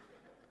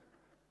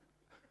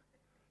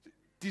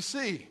 Do you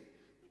see?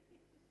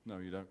 No,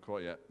 you don't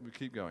quite yet. We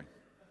keep going.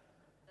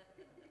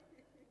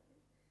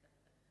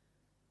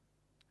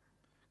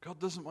 God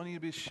doesn't want you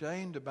to be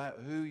ashamed about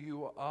who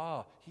you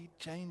are. He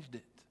changed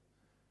it.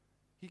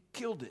 He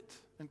killed it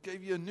and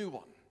gave you a new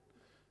one.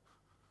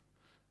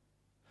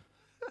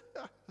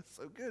 That's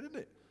so good, isn't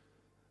it?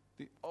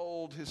 The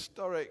old,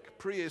 historic,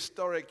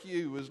 prehistoric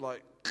you was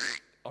like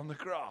on the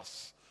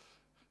cross.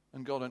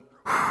 And God went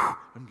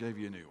and gave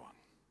you a new one.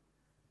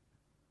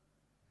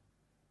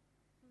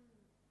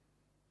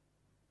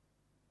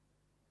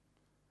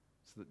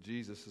 So that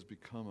Jesus has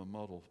become a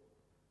model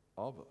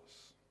of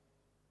us.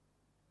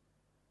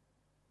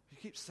 You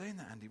keep saying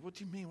that, Andy. What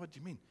do you mean? What do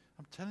you mean?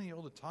 I'm telling you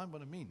all the time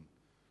what I mean.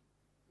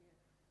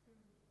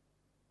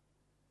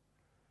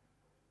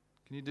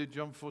 Can you do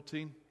John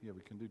 14? Yeah,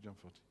 we can do John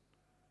 14.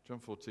 John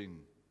 14.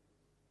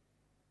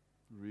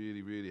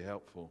 Really, really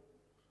helpful.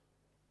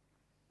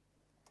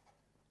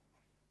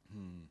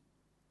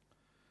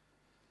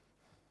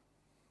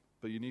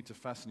 But you need to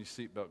fasten your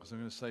seatbelt because I'm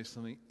going to say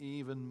something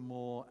even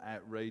more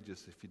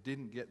outrageous. If you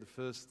didn't get the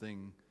first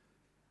thing,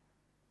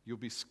 you'll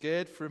be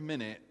scared for a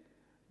minute,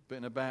 but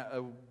in about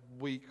a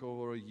week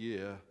or a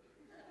year,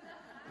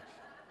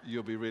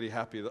 you'll be really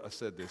happy that I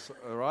said this.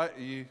 All right? Are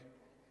you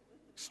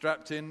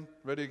strapped in,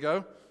 ready to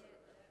go?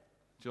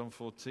 John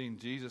 14,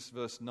 Jesus,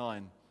 verse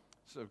 9.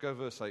 So go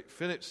verse 8.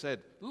 Philip said,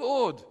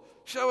 Lord,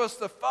 show us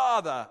the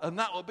Father, and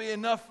that will be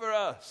enough for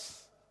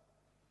us.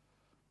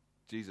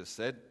 Jesus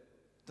said,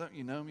 don't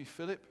you know me,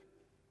 Philip?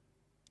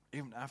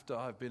 Even after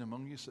I've been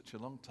among you such a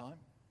long time?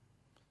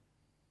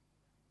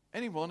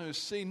 Anyone who has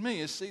seen me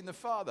has seen the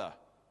Father.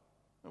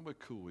 And we're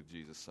cool with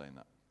Jesus saying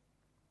that.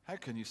 How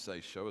can you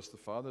say, show us the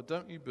Father?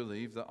 Don't you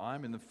believe that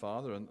I'm in the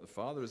Father and the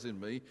Father is in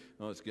me?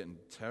 Oh, it's getting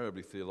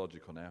terribly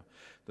theological now.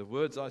 The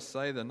words I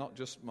say, they're not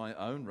just my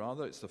own.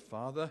 Rather, it's the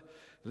Father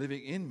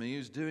living in me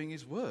who's doing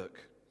his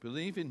work.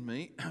 Believe in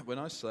me when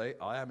I say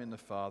I am in the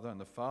Father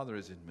and the Father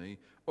is in me,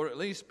 or at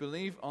least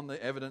believe on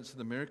the evidence of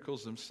the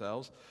miracles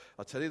themselves.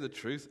 I tell you the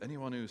truth,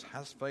 anyone who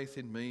has faith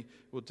in me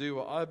will do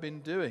what I've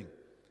been doing.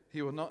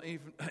 He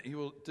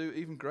will do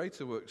even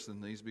greater works than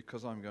these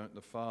because I'm going to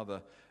the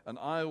Father, and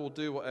I will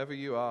do whatever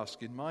you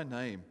ask in my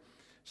name,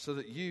 so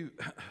that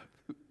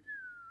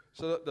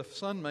the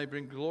Son may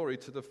bring glory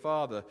to the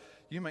Father.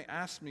 You may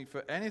ask me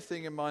for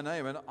anything in my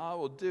name, and I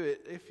will do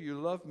it. If you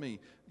love me,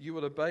 you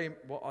will obey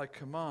what I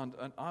command,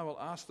 and I will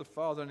ask the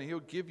Father, and he'll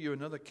give you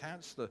another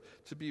counselor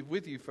to be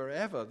with you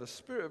forever. The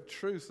Spirit of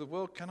truth, the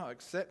world cannot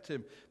accept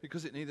him,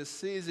 because it neither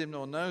sees him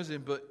nor knows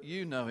him, but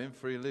you know him,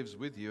 for he lives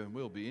with you and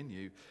will be in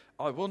you.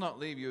 I will not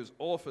leave you as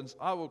orphans.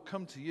 I will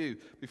come to you.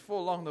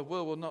 Before long, the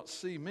world will not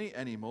see me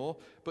anymore,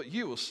 but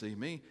you will see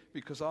me,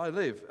 because I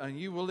live, and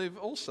you will live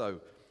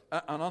also.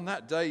 And on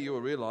that day you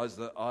will realize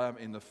that I am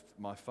in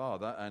my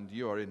Father, and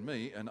you are in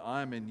me, and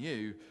I am in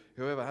you.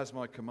 Whoever has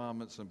my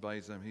commandments and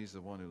obeys them, he's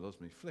the one who loves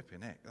me.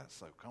 Flipping heck, that's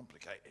so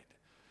complicated.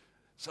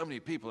 So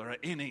many people are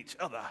in each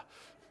other.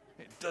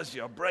 It does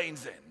your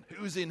brains in.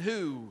 Who's in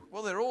who?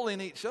 Well, they're all in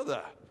each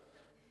other.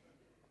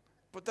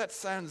 But that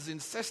sounds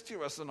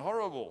incestuous and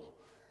horrible.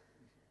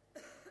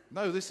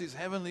 No, this is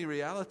heavenly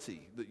reality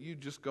that you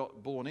just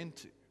got born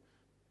into.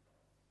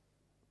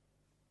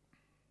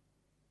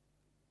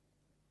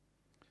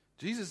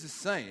 Jesus is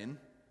saying,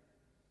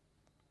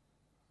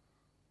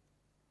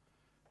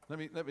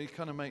 let me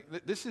kind of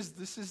make, this is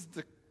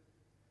the,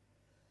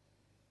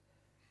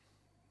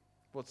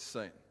 what's he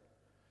saying?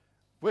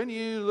 When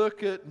you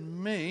look at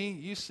me,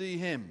 you see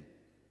him.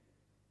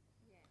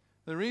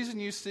 The reason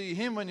you see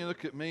him when you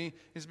look at me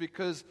is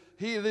because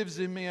he lives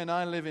in me and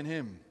I live in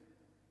him.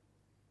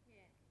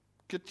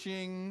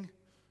 Ka-ching.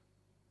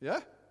 Yeah?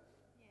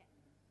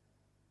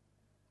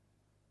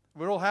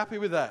 We're all happy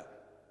with that.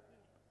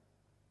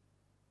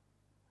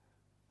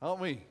 Aren't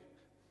we?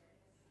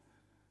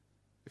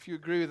 If you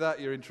agree with that,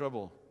 you're in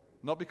trouble.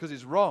 Not because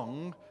it's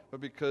wrong, but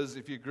because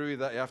if you agree with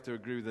that, you have to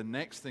agree with the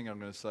next thing I'm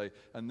going to say,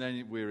 and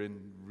then we're in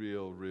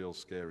real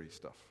scary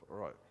stuff. All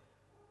right.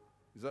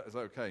 Is that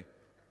okay?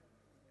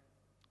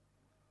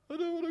 I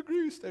don't want to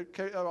agree with that.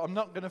 Okay, I'm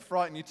not going to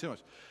frighten you too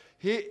much.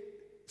 He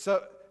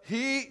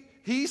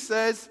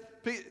says,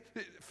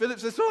 Philip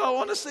says, oh, I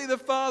want to see the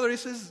Father. He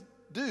says,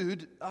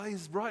 dude,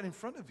 he's right in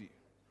front of you.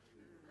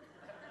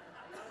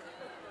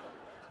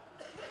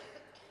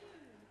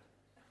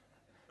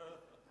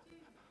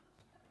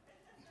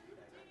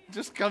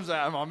 Just comes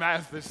out of my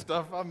mouth, this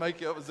stuff. I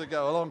make it up as I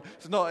go along.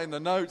 It's not in the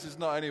notes. It's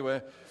not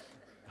anywhere.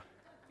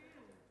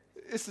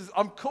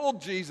 I'm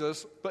called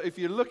Jesus, but if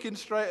you're looking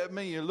straight at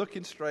me, you're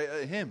looking straight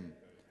at him.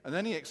 And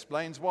then he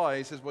explains why.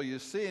 He says, well, you're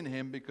seeing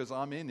him because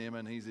I'm in him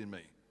and he's in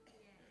me.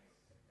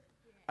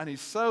 And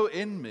he's so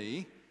in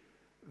me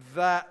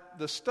that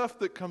the stuff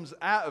that comes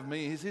out of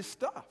me is his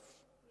stuff.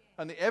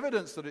 And the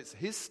evidence that it's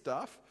his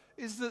stuff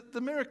is that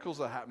the miracles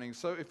are happening.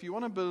 So if you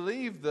want to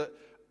believe that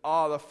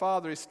the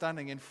Father is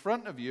standing in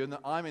front of you and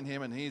that I'm in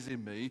him and he's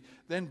in me,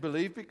 then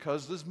believe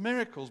because there's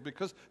miracles,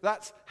 because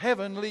that's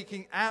heaven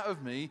leaking out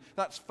of me,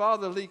 that's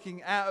Father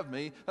leaking out of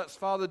me, that's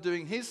Father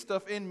doing his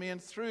stuff in me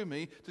and through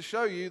me to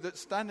show you that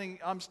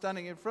I'm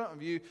standing in front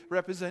of you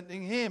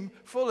representing him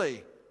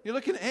fully. You're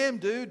looking at him,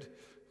 dude.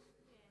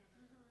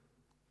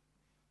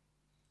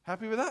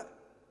 Happy with that?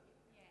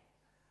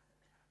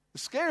 The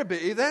scary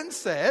bit, he then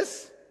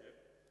says,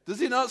 does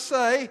he not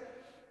say,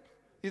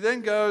 he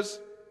then goes,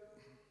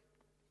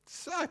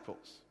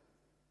 disciples,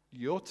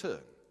 your turn.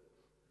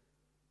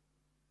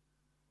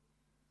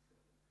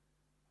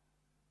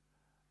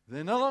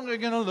 They're no longer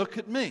going to look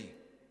at me.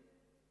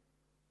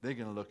 They're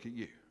going to look at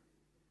you.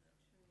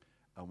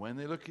 And when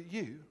they look at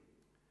you,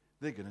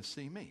 they're going to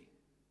see me.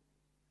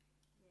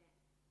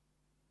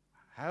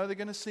 How are they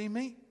going to see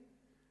me?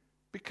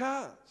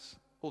 Because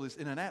all this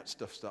in and out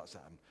stuff starts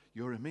happening.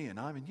 You're in me and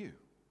I'm in you.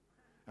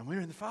 And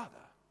we're in the Father.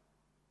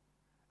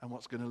 And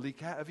what's going to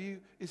leak out of you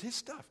is his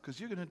stuff, because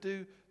you're going to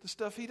do the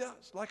stuff he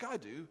does, like I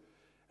do.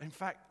 In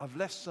fact, I've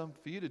left some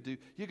for you to do.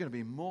 You're going to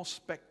be more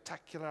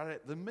spectacular at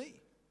it than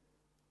me.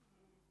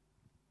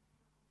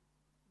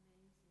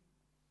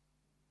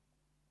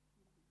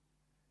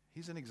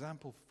 He's an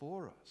example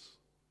for us.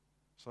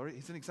 Sorry,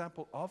 he's an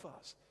example of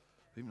us.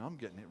 Even I'm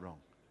getting it wrong.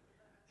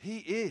 He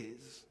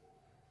is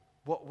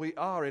what we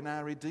are in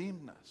our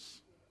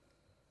redeemedness.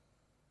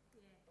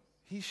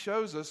 He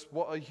shows us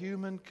what a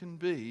human can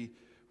be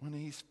when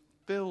he's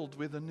filled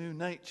with a new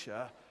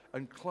nature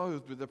and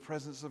clothed with the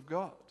presence of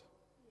God.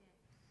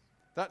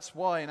 That's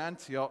why in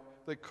Antioch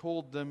they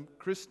called them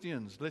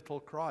Christians, little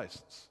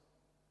Christs.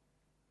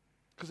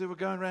 Because they were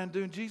going around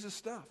doing Jesus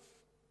stuff.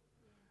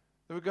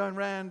 They were going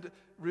around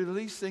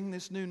releasing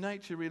this new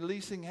nature,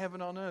 releasing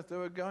heaven on earth. They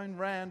were going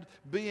around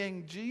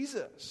being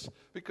Jesus.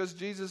 Because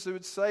Jesus who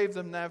had saved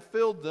them now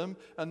filled them,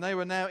 and they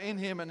were now in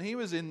him and he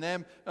was in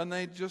them, and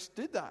they just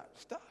did that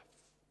stuff.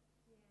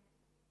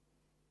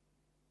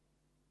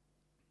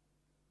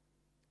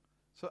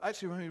 So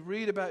actually, when we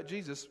read about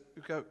Jesus,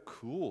 we go,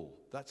 cool,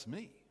 that's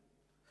me.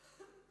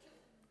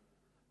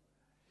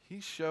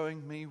 He's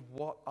showing me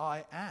what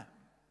I am.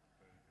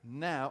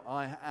 Now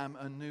I am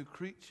a new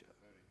creature.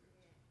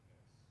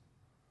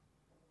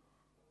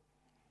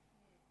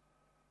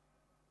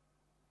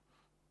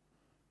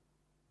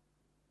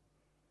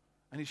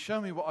 And he's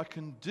showing me what I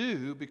can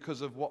do because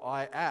of what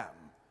I am.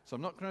 So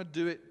I'm not going to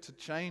do it to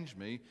change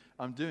me.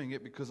 I'm doing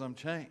it because I'm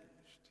changed.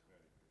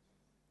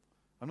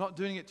 I'm not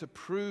doing it to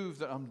prove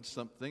that I'm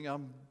something.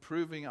 I'm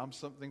proving I'm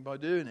something by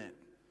doing it.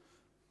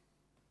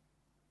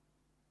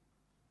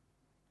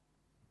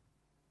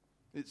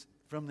 It's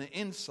from the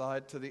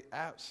inside to the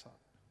outside.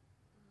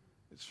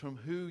 It's from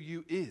who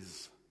you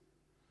is.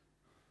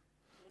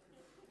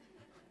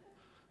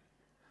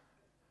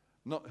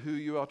 Not who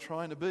you are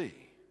trying to be.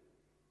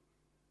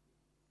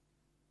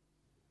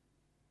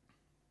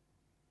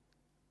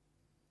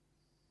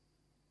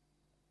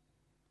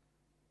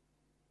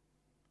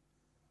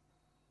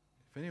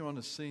 If anyone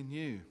has seen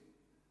you,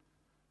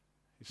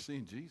 he's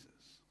seen Jesus.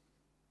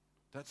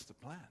 That's the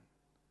plan.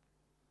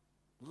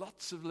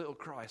 Lots of little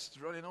Christs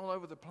running all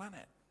over the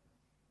planet.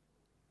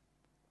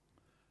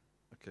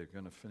 Okay,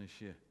 we're going to finish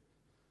here.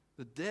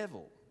 The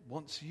devil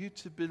wants you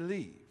to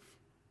believe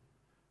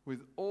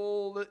with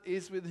all that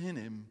is within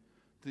him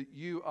that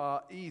you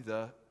are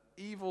either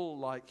evil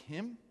like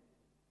him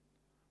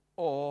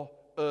or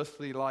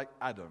earthly like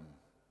Adam.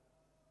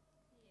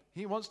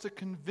 He wants to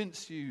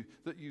convince you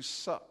that you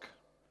suck,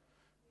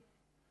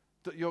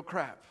 that you're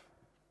crap,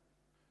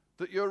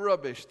 that you're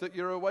rubbish, that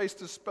you're a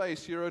waste of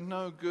space, you're a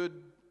no good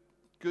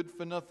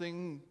for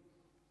nothing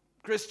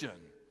Christian,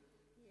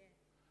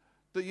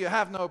 that you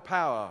have no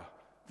power,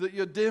 that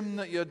you're dim,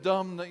 that you're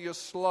dumb, that you're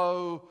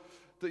slow,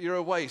 that you're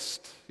a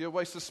waste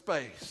of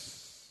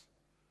space,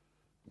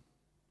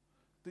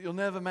 that you'll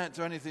never amount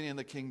to anything in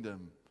the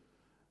kingdom,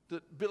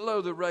 that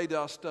below the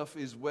radar stuff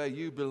is where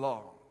you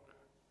belong,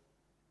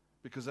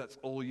 because that's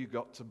all you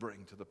got to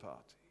bring to the party.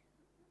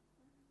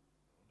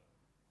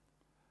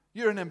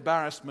 You're an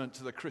embarrassment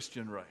to the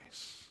Christian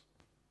race.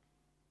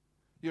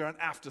 You're an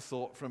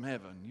afterthought from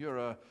heaven.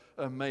 You're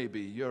a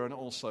maybe. You're an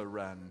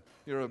also-ran.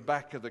 You're a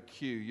back of the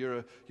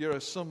queue. You're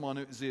someone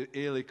who's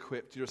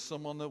ill-equipped. You're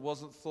someone that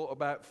wasn't thought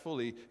about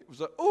fully. It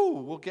was like, oh,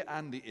 we'll get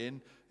Andy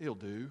in. He'll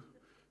do.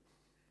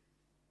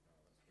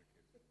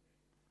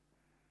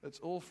 It's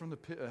all from the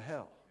pit of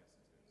hell.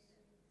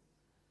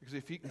 Because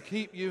if he can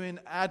keep you in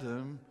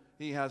Adam,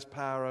 he has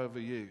power over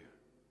you.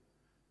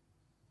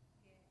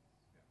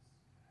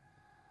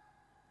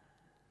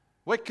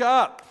 Wake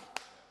up!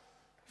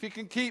 If he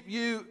can keep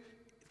you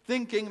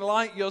thinking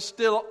like you're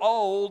still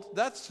old,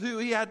 that's who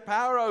he had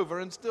power over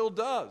and still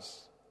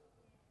does.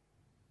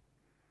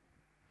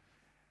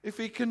 If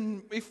we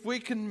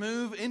can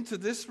move into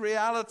this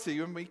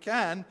reality, and we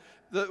can,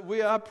 that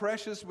we are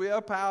precious, we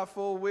are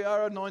powerful, we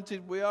are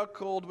anointed, we are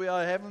called, we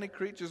are heavenly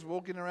creatures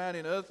walking around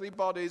in earthly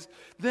bodies,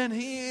 then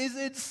he is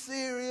in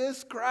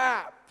serious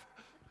crap.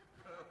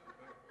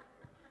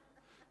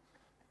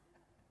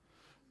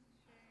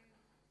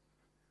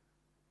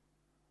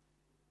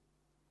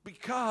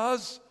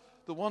 Because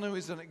the one who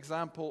is an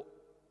example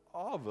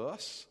of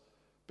us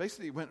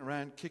basically went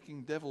around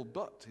kicking devil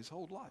butt his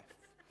whole life.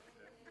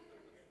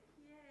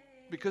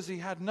 Because he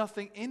had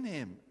nothing in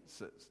him.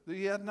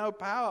 He had no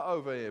power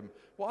over him.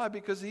 Why?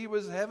 Because he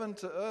was heaven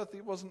to earth.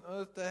 He wasn't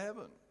earth to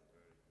heaven.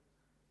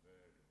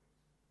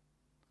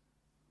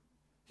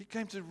 He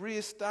came to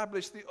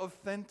reestablish the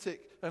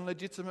authentic and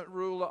legitimate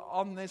ruler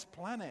on this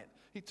planet.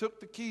 He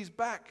took the keys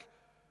back.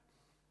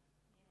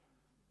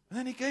 And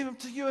then he gave them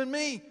to you and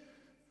me.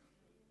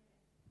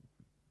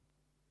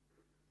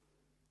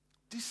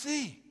 Do you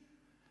see?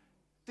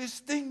 This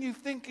thing you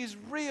think is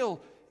real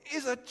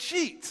is a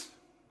cheat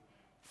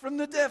from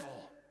the devil.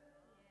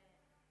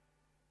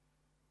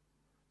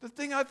 The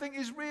thing I think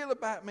is real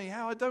about me,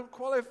 how I don't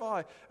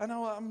qualify, and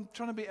how I'm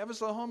trying to be ever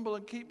so humble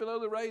and keep below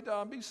the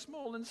radar and be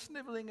small and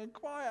sniveling and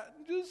quiet,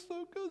 and just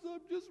so because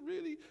I'm just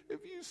really,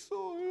 if you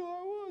saw who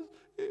I was,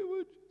 it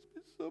would just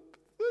be so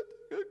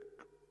pathetic.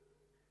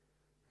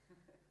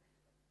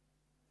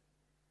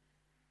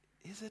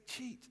 It's a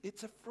cheat.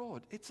 It's a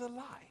fraud. It's a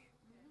lie.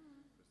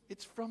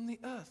 It's from the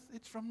earth.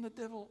 It's from the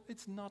devil.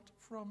 It's not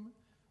from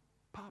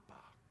Papa.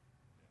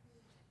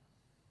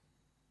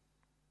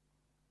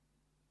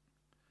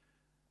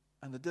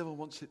 And the devil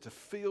wants it to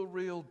feel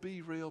real,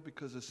 be real,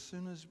 because as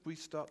soon as we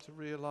start to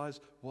realize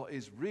what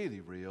is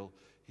really real,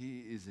 he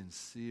is in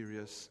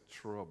serious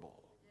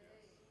trouble.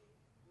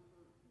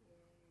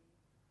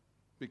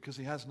 Because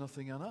he has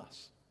nothing on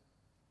us.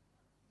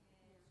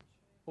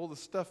 All the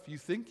stuff you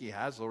think he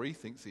has, or he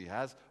thinks he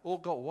has, all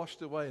got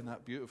washed away in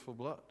that beautiful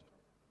blood.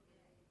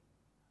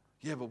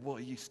 Yeah, but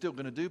what are you still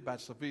going to do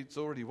bad stuff? It's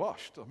already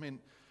washed. I mean,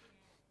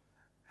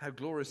 how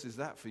glorious is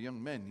that for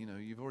young men? You know,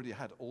 you've already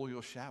had all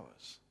your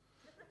showers.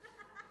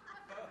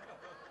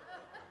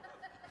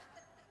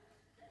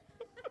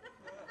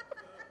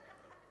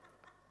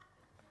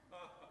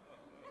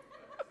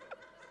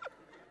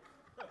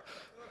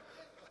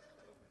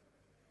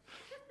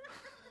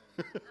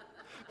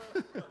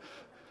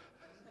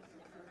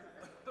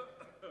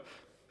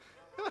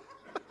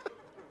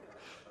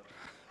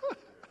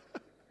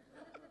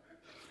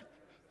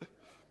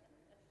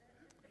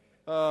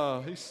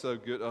 Oh, he's so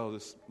good. Oh,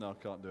 no, I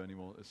can't do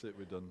anymore. That's it,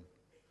 we're done.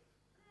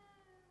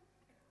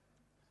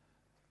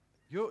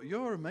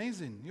 You're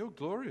amazing. You're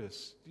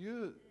glorious.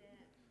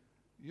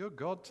 You're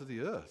God to the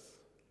earth.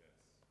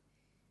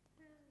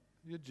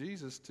 You're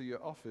Jesus to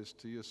your office,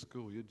 to your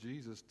school. You're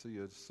Jesus to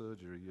your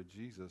surgery. You're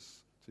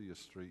Jesus to your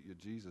street. You're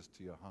Jesus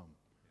to your home.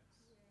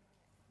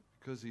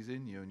 Because he's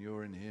in you and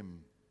you're in him.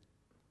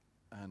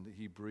 And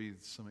he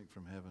breathes something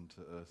from heaven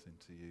to earth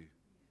into you.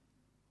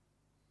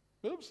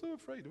 But I'm so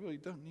afraid. Well, you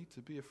don't need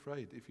to be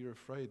afraid. If you're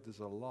afraid,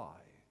 there's a lie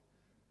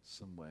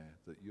somewhere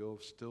that you're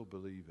still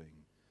believing.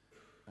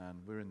 And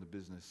we're in the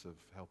business of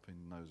helping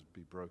those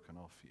be broken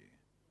off you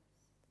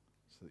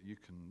so that you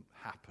can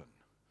happen.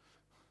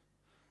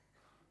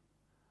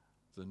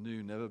 The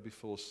new, never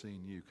before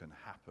seen you can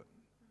happen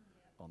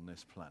on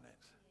this planet.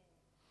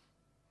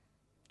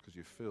 because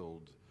you're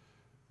filled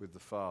with the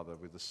Father,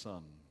 with the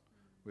Son,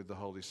 with the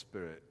Holy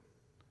Spirit.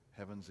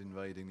 Heaven's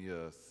invading the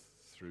earth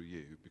through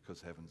you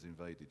because heaven's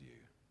invaded you.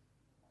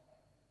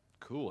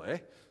 Cool, eh?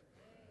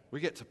 We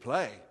get to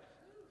play.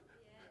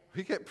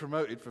 We get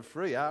promoted for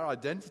free. Our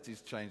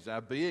identity's changed.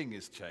 Our being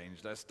is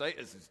changed. Our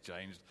status is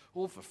changed.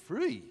 All for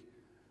free.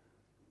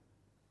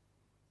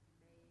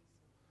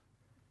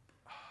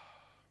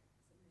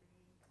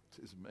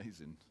 It is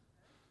amazing.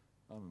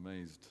 I'm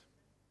amazed.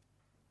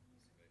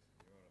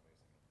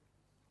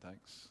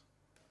 Thanks.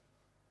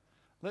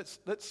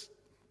 Let's.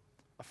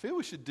 I feel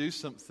we should do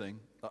something.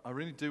 I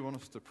really do want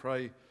us to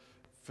pray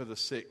for the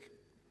sick,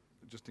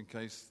 just in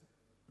case.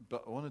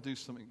 But I want to do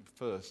something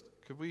first.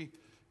 Could we,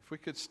 if we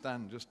could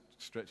stand, just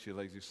stretch your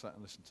legs. You sat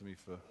and listened to me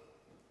for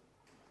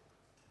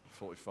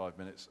 45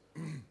 minutes.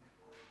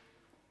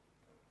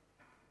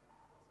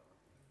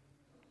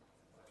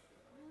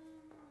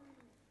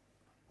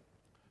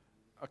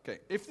 Okay,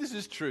 if this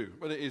is true,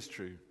 well, it is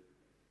true.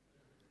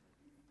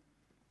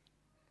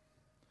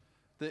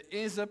 There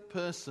is a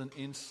person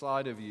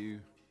inside of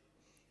you,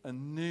 a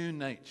new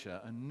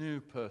nature, a new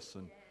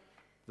person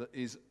that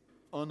is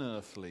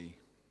unearthly,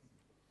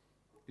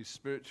 is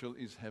spiritual,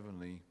 is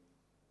heavenly,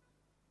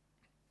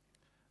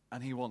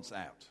 and he wants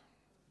out.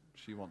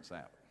 She wants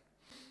out.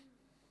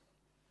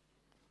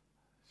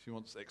 She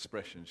wants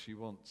expression. She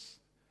wants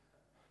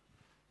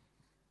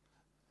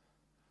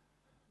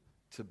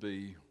to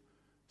be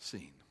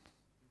seen.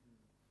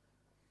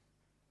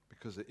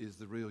 Because it is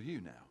the real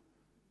you now.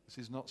 This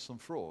is not some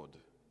fraud.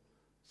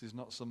 This is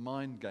not some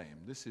mind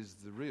game. This is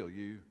the real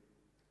you.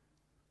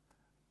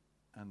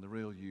 And the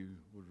real you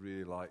would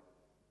really like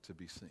to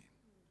be seen.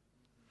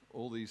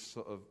 All these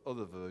sort of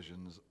other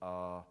versions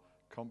are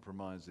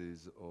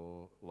compromises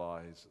or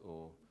lies,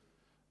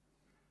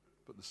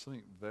 but there's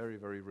something very,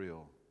 very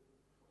real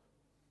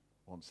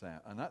wants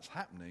out. And that's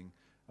happening.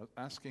 I was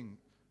asking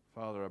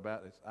Father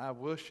about this. Our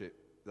worship,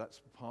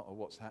 that's part of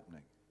what's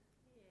happening.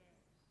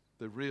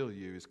 The real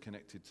you is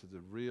connected to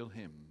the real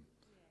him,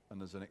 and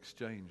there's an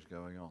exchange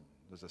going on.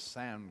 There's a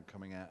sound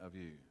coming out of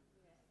you.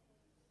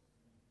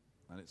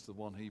 And it's the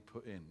one he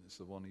put in. It's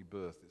the one he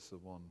birthed. It's the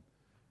one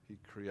he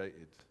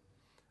created.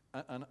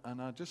 And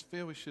I just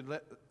feel we should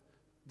let...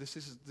 This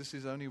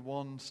is only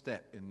one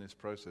step in this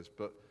process,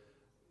 but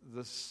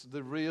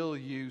the real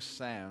you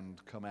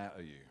sound come out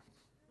of you.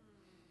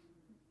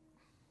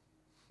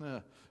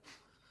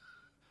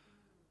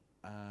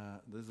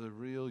 There's a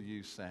real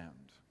you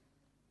sound.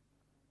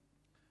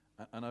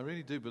 And I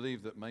really do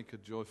believe that make a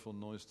joyful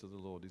noise to the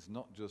Lord is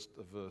not just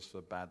a verse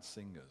for bad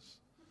singers.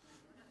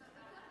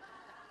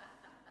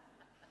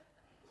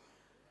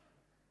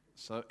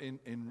 So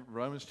in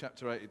Romans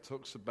chapter 8, it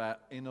talks about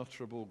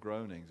inutterable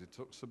groanings. It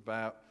talks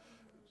about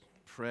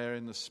prayer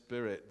in the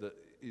Spirit that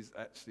is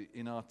actually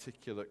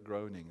inarticulate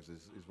groanings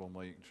is one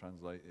way you can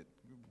translate it.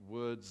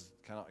 Words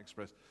cannot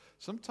express.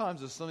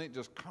 Sometimes there's something that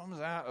just comes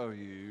out of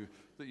you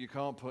that you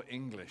can't put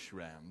English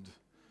round.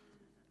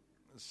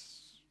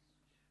 It's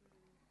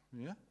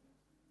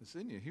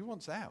in you. He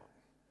wants out.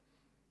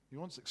 He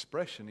wants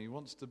expression. He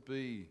wants to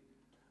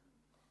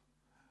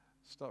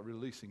start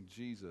releasing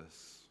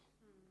Jesus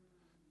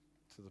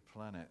to the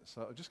planet.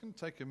 So I'm just going to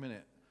take a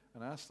minute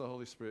and ask the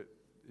Holy Spirit,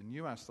 and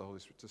you ask the Holy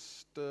Spirit to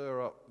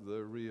stir up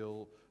the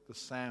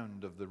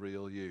sound of the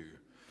real you.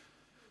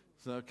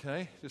 Is that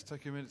okay? Just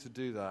take a minute to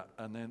do that,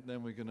 and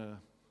then we're going to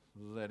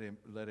let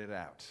it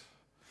out.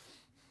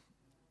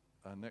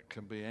 And that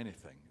can be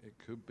anything. It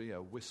could be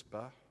a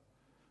whisper,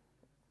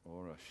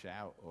 or a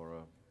shout,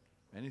 or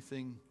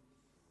anything.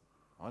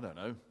 I don't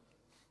know.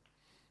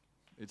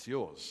 It's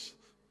yours.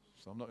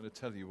 So I'm not going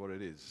to tell you what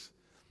it is.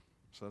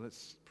 So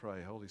let's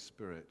pray. Holy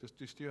Spirit,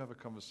 just you have a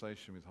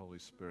conversation with Holy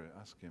Spirit.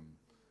 Ask him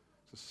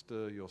to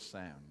stir your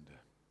sound.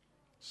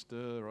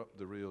 Stir up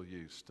the real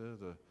you. Stir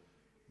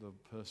the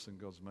person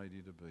God's made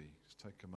you to be. Just take a moment.